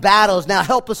God in battle is now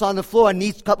helpless on the floor and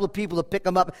needs a couple of people to pick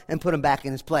him up and put him back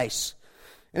in his place.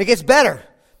 And it gets better.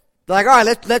 They're like, all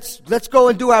right, let's go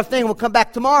and do our thing. We'll come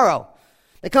back tomorrow.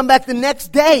 They come back the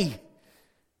next day.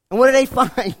 And what do they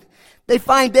find? They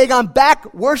find Dagon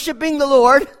back worshiping the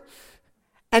Lord.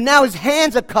 And now his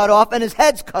hands are cut off and his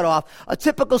head's cut off. A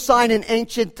typical sign in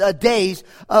ancient days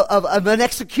of an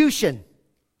execution.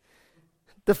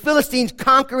 The Philistines'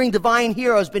 conquering divine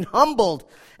hero has been humbled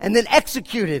and then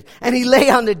executed. And he lay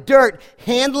on the dirt,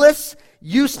 handless,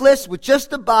 useless, with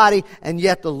just a body. And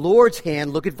yet the Lord's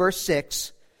hand, look at verse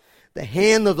 6. The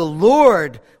hand of the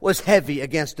Lord was heavy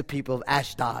against the people of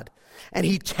Ashdod. And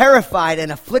he terrified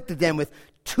and afflicted them with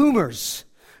tumors,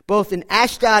 both in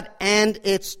Ashdod and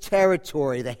its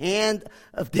territory. The hand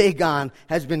of Dagon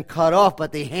has been cut off,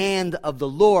 but the hand of the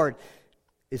Lord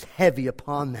is heavy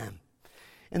upon them.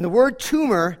 And the word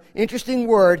tumor, interesting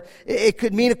word, it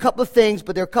could mean a couple of things,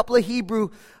 but there are a couple of Hebrew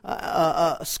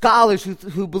scholars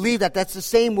who believe that that's the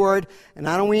same word. And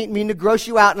I don't mean to gross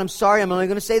you out, and I'm sorry, I'm only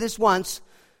going to say this once.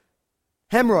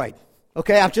 Hemorrhoid.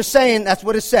 Okay, I'm just saying that's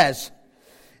what it says.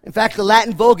 In fact, the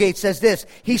Latin Vulgate says this: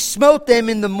 he smote them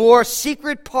in the more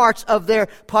secret parts of their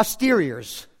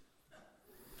posteriors.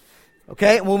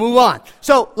 Okay, we'll move on.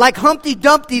 So, like Humpty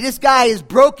Dumpty, this guy is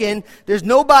broken. There's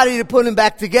nobody to put him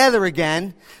back together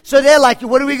again. So they're like,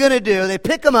 what are we going to do? They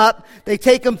pick him up. They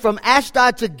take him from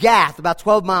Ashdod to Gath, about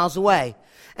 12 miles away.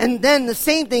 And then the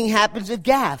same thing happens at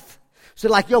Gath. So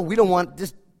they're like, we don't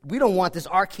want this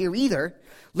ark here either.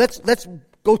 Let's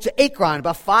go to Akron,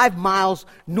 about 5 miles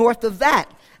north of that.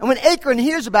 And when Akron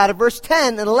hears about it, verse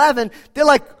 10 and 11, they're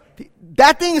like,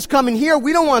 that thing is coming here.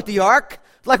 We don't want the ark.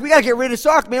 Like, we got to get rid of this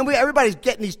ark, man. Everybody's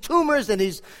getting these tumors and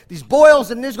these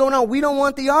boils and this going on. We don't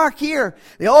want the ark here.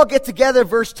 They all get together,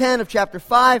 verse 10 of chapter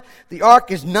 5. The ark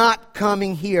is not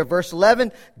coming here. Verse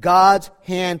 11, God's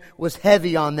hand was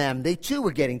heavy on them. They too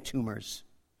were getting tumors.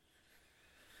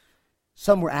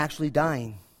 Some were actually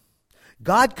dying.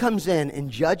 God comes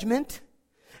in judgment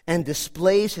and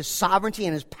displays his sovereignty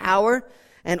and his power,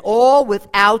 and all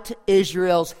without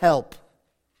Israel's help.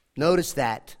 Notice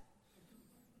that.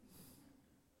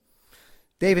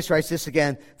 Davis writes this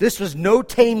again: this was no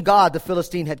tame god the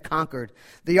Philistine had conquered.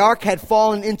 The ark had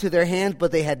fallen into their hands,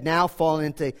 but they had now fallen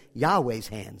into Yahweh's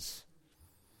hands.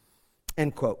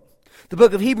 End quote. The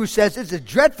book of Hebrews says it's a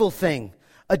dreadful thing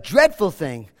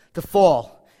to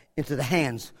fall into the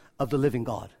hands of the living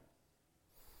God.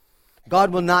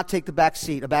 God will not take a back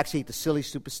seat to silly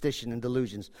superstition and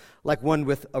delusions, like the one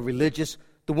with a religious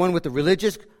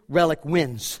relic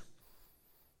wins.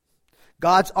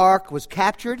 God's ark was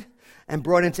captured and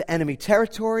brought into enemy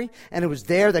territory, and it was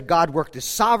there that God worked his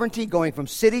sovereignty, going from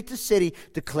city to city,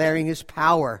 declaring his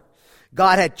power.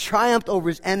 God had triumphed over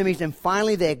his enemies, and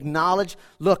finally they acknowledged,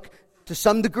 to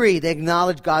some degree, they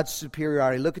acknowledged God's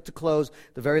superiority. Look at the close,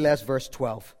 the very last verse,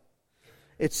 12.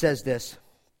 it says this.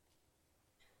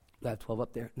 Do I have 12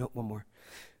 up there? No, one more.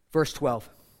 Verse 12.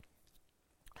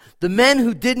 The men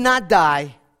who did not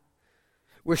die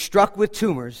were struck with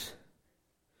tumors,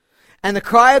 and the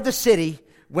cry of the city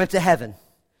went to heaven.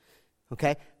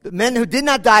 Okay? The men who did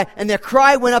not die, and their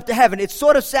cry went up to heaven. It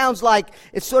sort of sounds like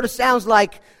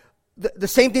the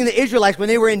same thing the Israelites when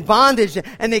they were in bondage,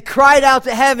 and they cried out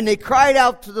to heaven. They cried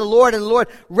out to the Lord, and the Lord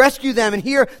rescued them. And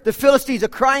here the Philistines are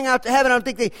crying out to heaven. I don't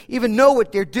think they even know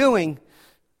what they're doing,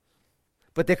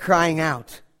 but they're crying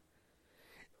out.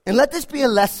 And let this be a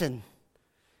lesson.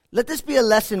 Let this be a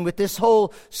lesson with this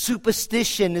whole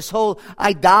superstition, this whole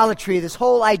idolatry, this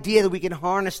whole idea that we can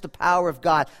harness the power of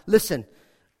God. Listen,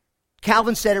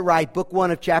 Calvin said it right, book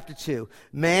 1 of chapter 2.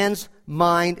 Man's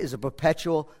mind is a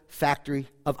perpetual factory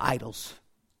of idols.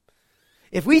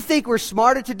 If we think we're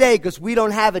smarter today because we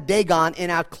don't have a Dagon in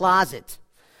our closet,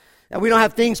 and we don't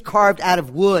have things carved out of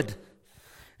wood,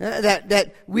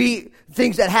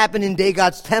 things that happen in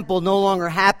Dagon's temple no longer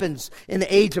happens in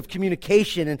the age of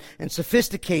communication and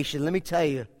sophistication. Let me tell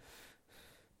you,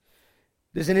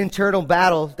 there's an internal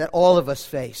battle that all of us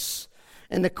face.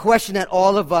 And the question that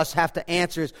all of us have to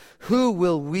answer is, who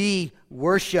will we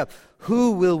worship?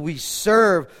 Who will we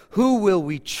serve? Who will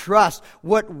we trust?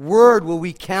 What word will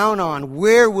we count on?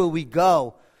 Where will we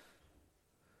go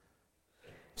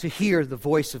to hear the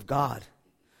voice of God?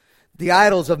 The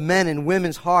idols of men and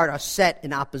women's heart are set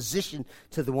in opposition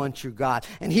to the one true God.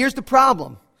 And here's the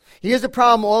problem. Here's the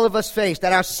problem all of us face,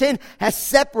 that our sin has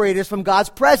separated us from God's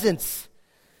presence,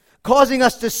 causing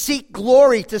us to seek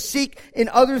glory, to seek in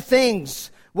other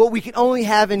things what we can only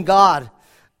have in God.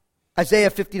 Isaiah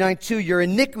 59:2, your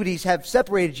iniquities have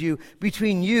separated you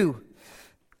between you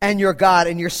and your God,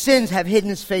 and your sins have hidden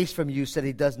his face from you so that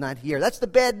he does not hear. That's the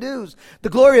bad news. The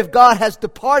glory of God has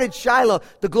departed Shiloh.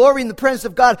 The glory in the presence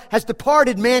of God has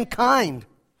departed mankind.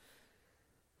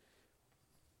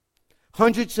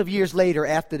 Hundreds of years later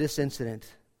after this incident,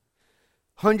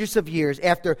 hundreds of years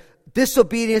after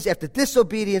disobedience, after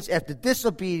disobedience, after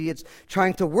disobedience,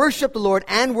 trying to worship the Lord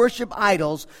and worship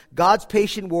idols, God's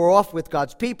patience wore off with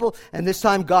God's people, and this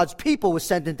time God's people was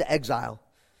sent into exile.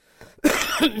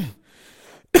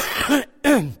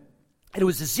 It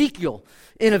was Ezekiel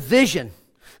in a vision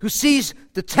who sees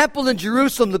the temple in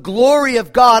Jerusalem, the glory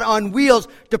of God on wheels,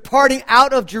 departing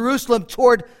out of Jerusalem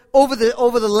toward over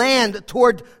the land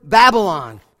toward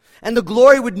Babylon. And the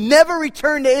glory would never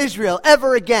return to Israel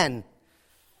ever again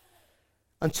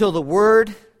until the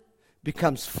Word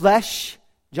becomes flesh,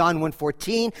 John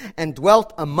 1:14, and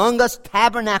dwelt among us,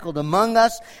 tabernacled among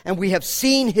us, and we have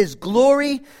seen his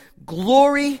glory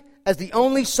as the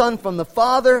only Son from the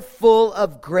Father, full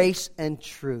of grace and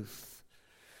truth.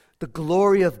 The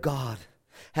glory of God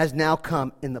has now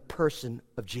come in the person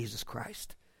of Jesus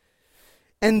Christ.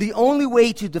 And the only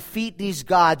way to defeat these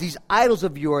gods, these idols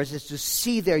of yours, is to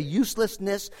see their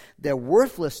uselessness, their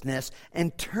worthlessness,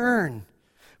 and turn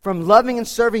from loving and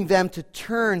serving them to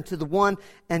turn to the one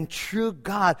and true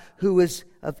God who is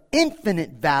of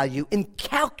infinite value,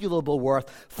 incalculable worth,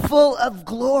 full of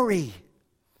glory.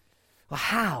 Well,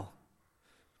 how?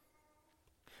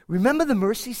 Remember the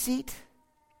mercy seat?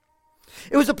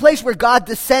 It was a place where God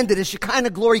descended. His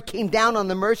Shekinah glory came down on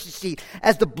the mercy seat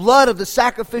as the blood of the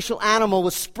sacrificial animal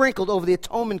was sprinkled over the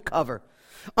atonement cover.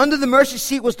 Under the mercy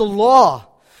seat was the law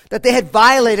that they had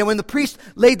violated. When the priest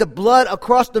laid the blood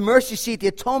across the mercy seat, the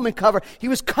atonement cover, he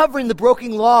was covering the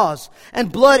broken laws.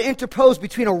 And blood interposed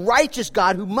between a righteous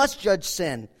God who must judge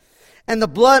sin and the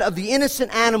blood of the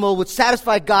innocent animal would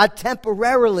satisfy God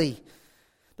temporarily.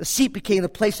 The seat became the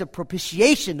place of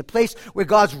propitiation, the place where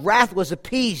God's wrath was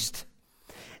appeased.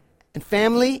 And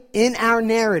family, in our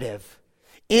narrative,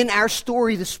 in our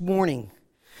story this morning,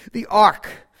 the ark,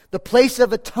 the place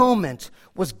of atonement,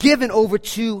 was given over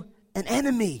to an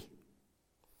enemy.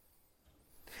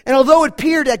 And although it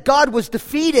appeared that God was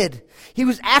defeated, he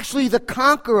was actually the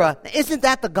conqueror. Isn't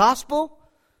that the gospel?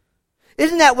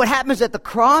 Isn't that what happens at the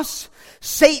cross?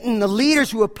 Satan, the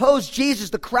leaders who opposed Jesus,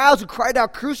 the crowds who cried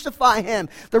out, crucify him,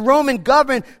 the Roman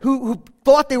government who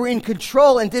thought they were in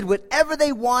control and did whatever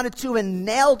they wanted to and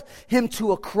nailed him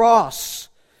to a cross.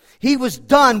 He was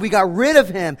done. We got rid of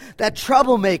him, that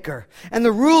troublemaker. And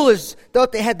the rulers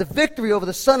thought they had the victory over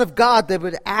the Son of God. They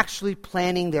were actually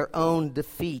planning their own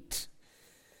defeat.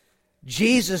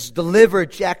 Jesus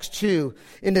delivered, Acts 2,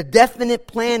 in the definite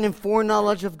plan and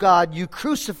foreknowledge of God. You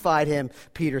crucified him,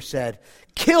 Peter said,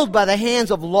 killed by the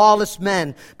hands of lawless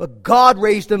men. But God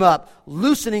raised him up,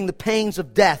 loosening the pains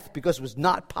of death, because it was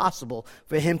not possible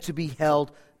for him to be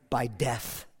held by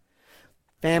death.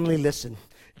 Family, listen.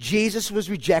 Jesus was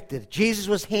rejected. Jesus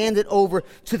was handed over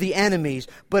to the enemies.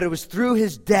 But it was through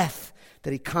his death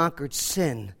that he conquered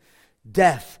sin,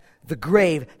 death, the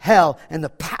grave, hell, and the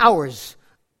powers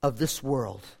of this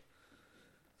world.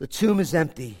 The tomb is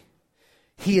empty.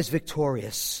 He is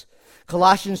victorious.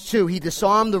 Colossians 2, he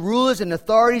disarmed the rulers and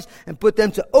authorities and put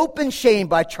them to open shame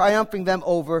by triumphing them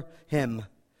over him.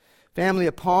 Family,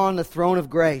 upon the throne of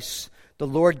grace, the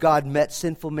Lord God met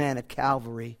sinful man at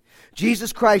Calvary.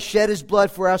 Jesus Christ shed his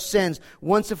blood for our sins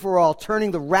once and for all,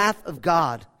 turning the wrath of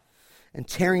God and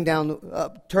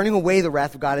turning away the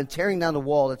wrath of God and tearing down the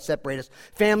wall that separates us.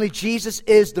 Family, Jesus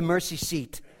is the mercy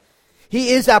seat.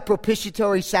 He is our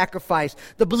propitiatory sacrifice.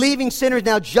 The believing sinner is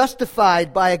now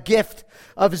justified by a gift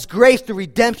of his grace, the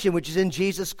redemption which is in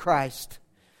Jesus Christ.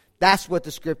 That's what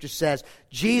the scripture says.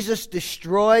 Jesus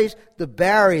destroys the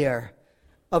barrier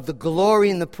of the glory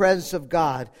and the presence of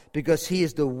God because he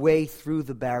is the way through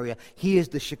the barrier. He is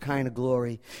the Shekinah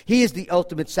glory. He is the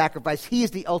ultimate sacrifice. He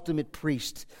is the ultimate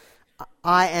priest.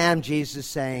 I am, Jesus is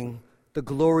saying, the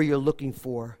glory you're looking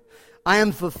for. I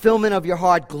am the fulfillment of your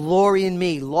heart. Glory in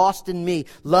me, lost in me,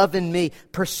 love in me.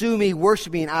 Pursue me,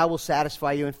 worship me, and I will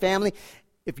satisfy you. And family,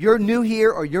 if you're new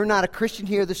here or you're not a Christian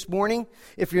here this morning,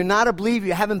 if you're not a believer,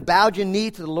 you haven't bowed your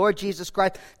knee to the Lord Jesus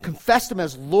Christ, confessed him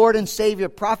as Lord and Savior,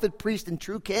 prophet, priest, and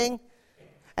true King,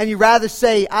 and you rather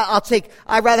say,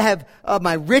 I'd rather have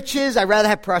my riches, I'd rather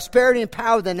have prosperity and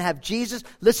power than have Jesus.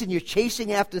 Listen, you're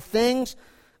chasing after things,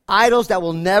 idols that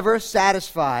will never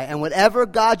satisfy. And whatever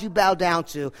God you bow down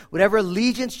to, whatever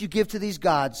allegiance you give to these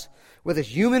gods, whether it's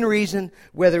human reason,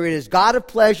 whether it is God of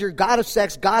pleasure, God of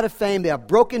sex, God of fame, they are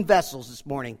broken vessels this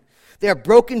morning. They are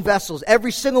broken vessels.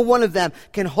 Every single one of them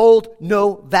can hold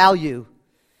no value.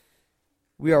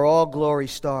 We are all glory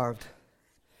starved.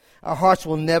 Our hearts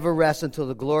will never rest until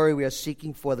the glory we are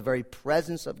seeking for, the very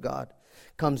presence of God,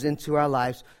 comes into our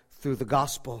lives through the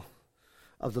gospel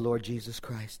of the Lord Jesus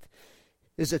Christ.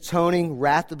 His atoning,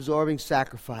 wrath-absorbing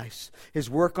sacrifice, his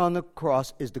work on the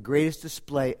cross, is the greatest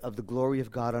display of the glory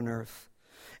of God on earth.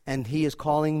 And he is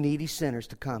calling needy sinners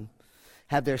to come,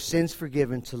 have their sins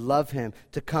forgiven, to love him,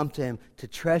 to come to him, to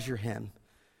treasure him.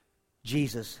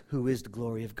 Jesus, who is the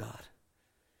glory of God.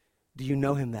 Do you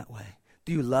know him that way?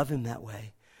 Do you love him that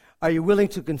way? Are you willing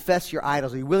to confess your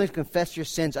idols? Are you willing to confess your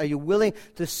sins? Are you willing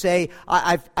to say,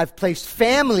 I've placed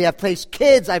family, I've placed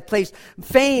kids, I've placed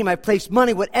fame, I've placed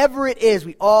money, whatever it is,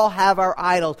 we all have our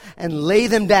idols, and lay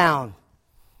them down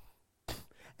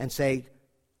and say,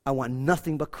 I want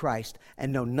nothing but Christ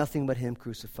and know nothing but him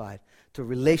crucified. To a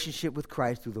relationship with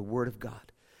Christ through the Word of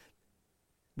God.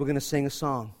 We're going to sing a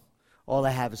song. All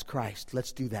I have is Christ.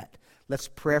 Let's do that. Let's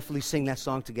prayerfully sing that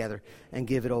song together and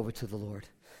give it over to the Lord.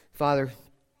 Father,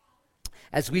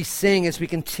 as we sing, as we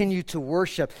continue to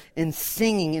worship in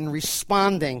singing and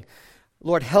responding,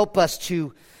 Lord, help us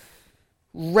to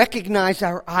recognize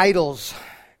our idols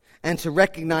and to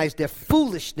recognize their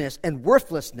foolishness and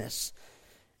worthlessness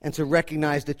and to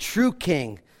recognize the true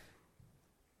King,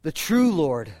 the true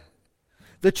Lord,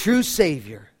 the true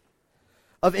Savior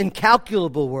of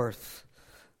incalculable worth,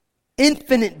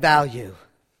 infinite value,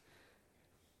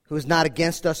 who is not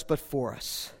against us but for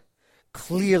us,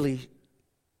 clearly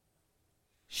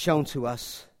shown to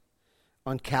us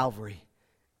on Calvary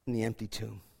in the empty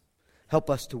tomb. Help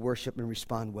us to worship and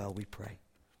respond well, we pray.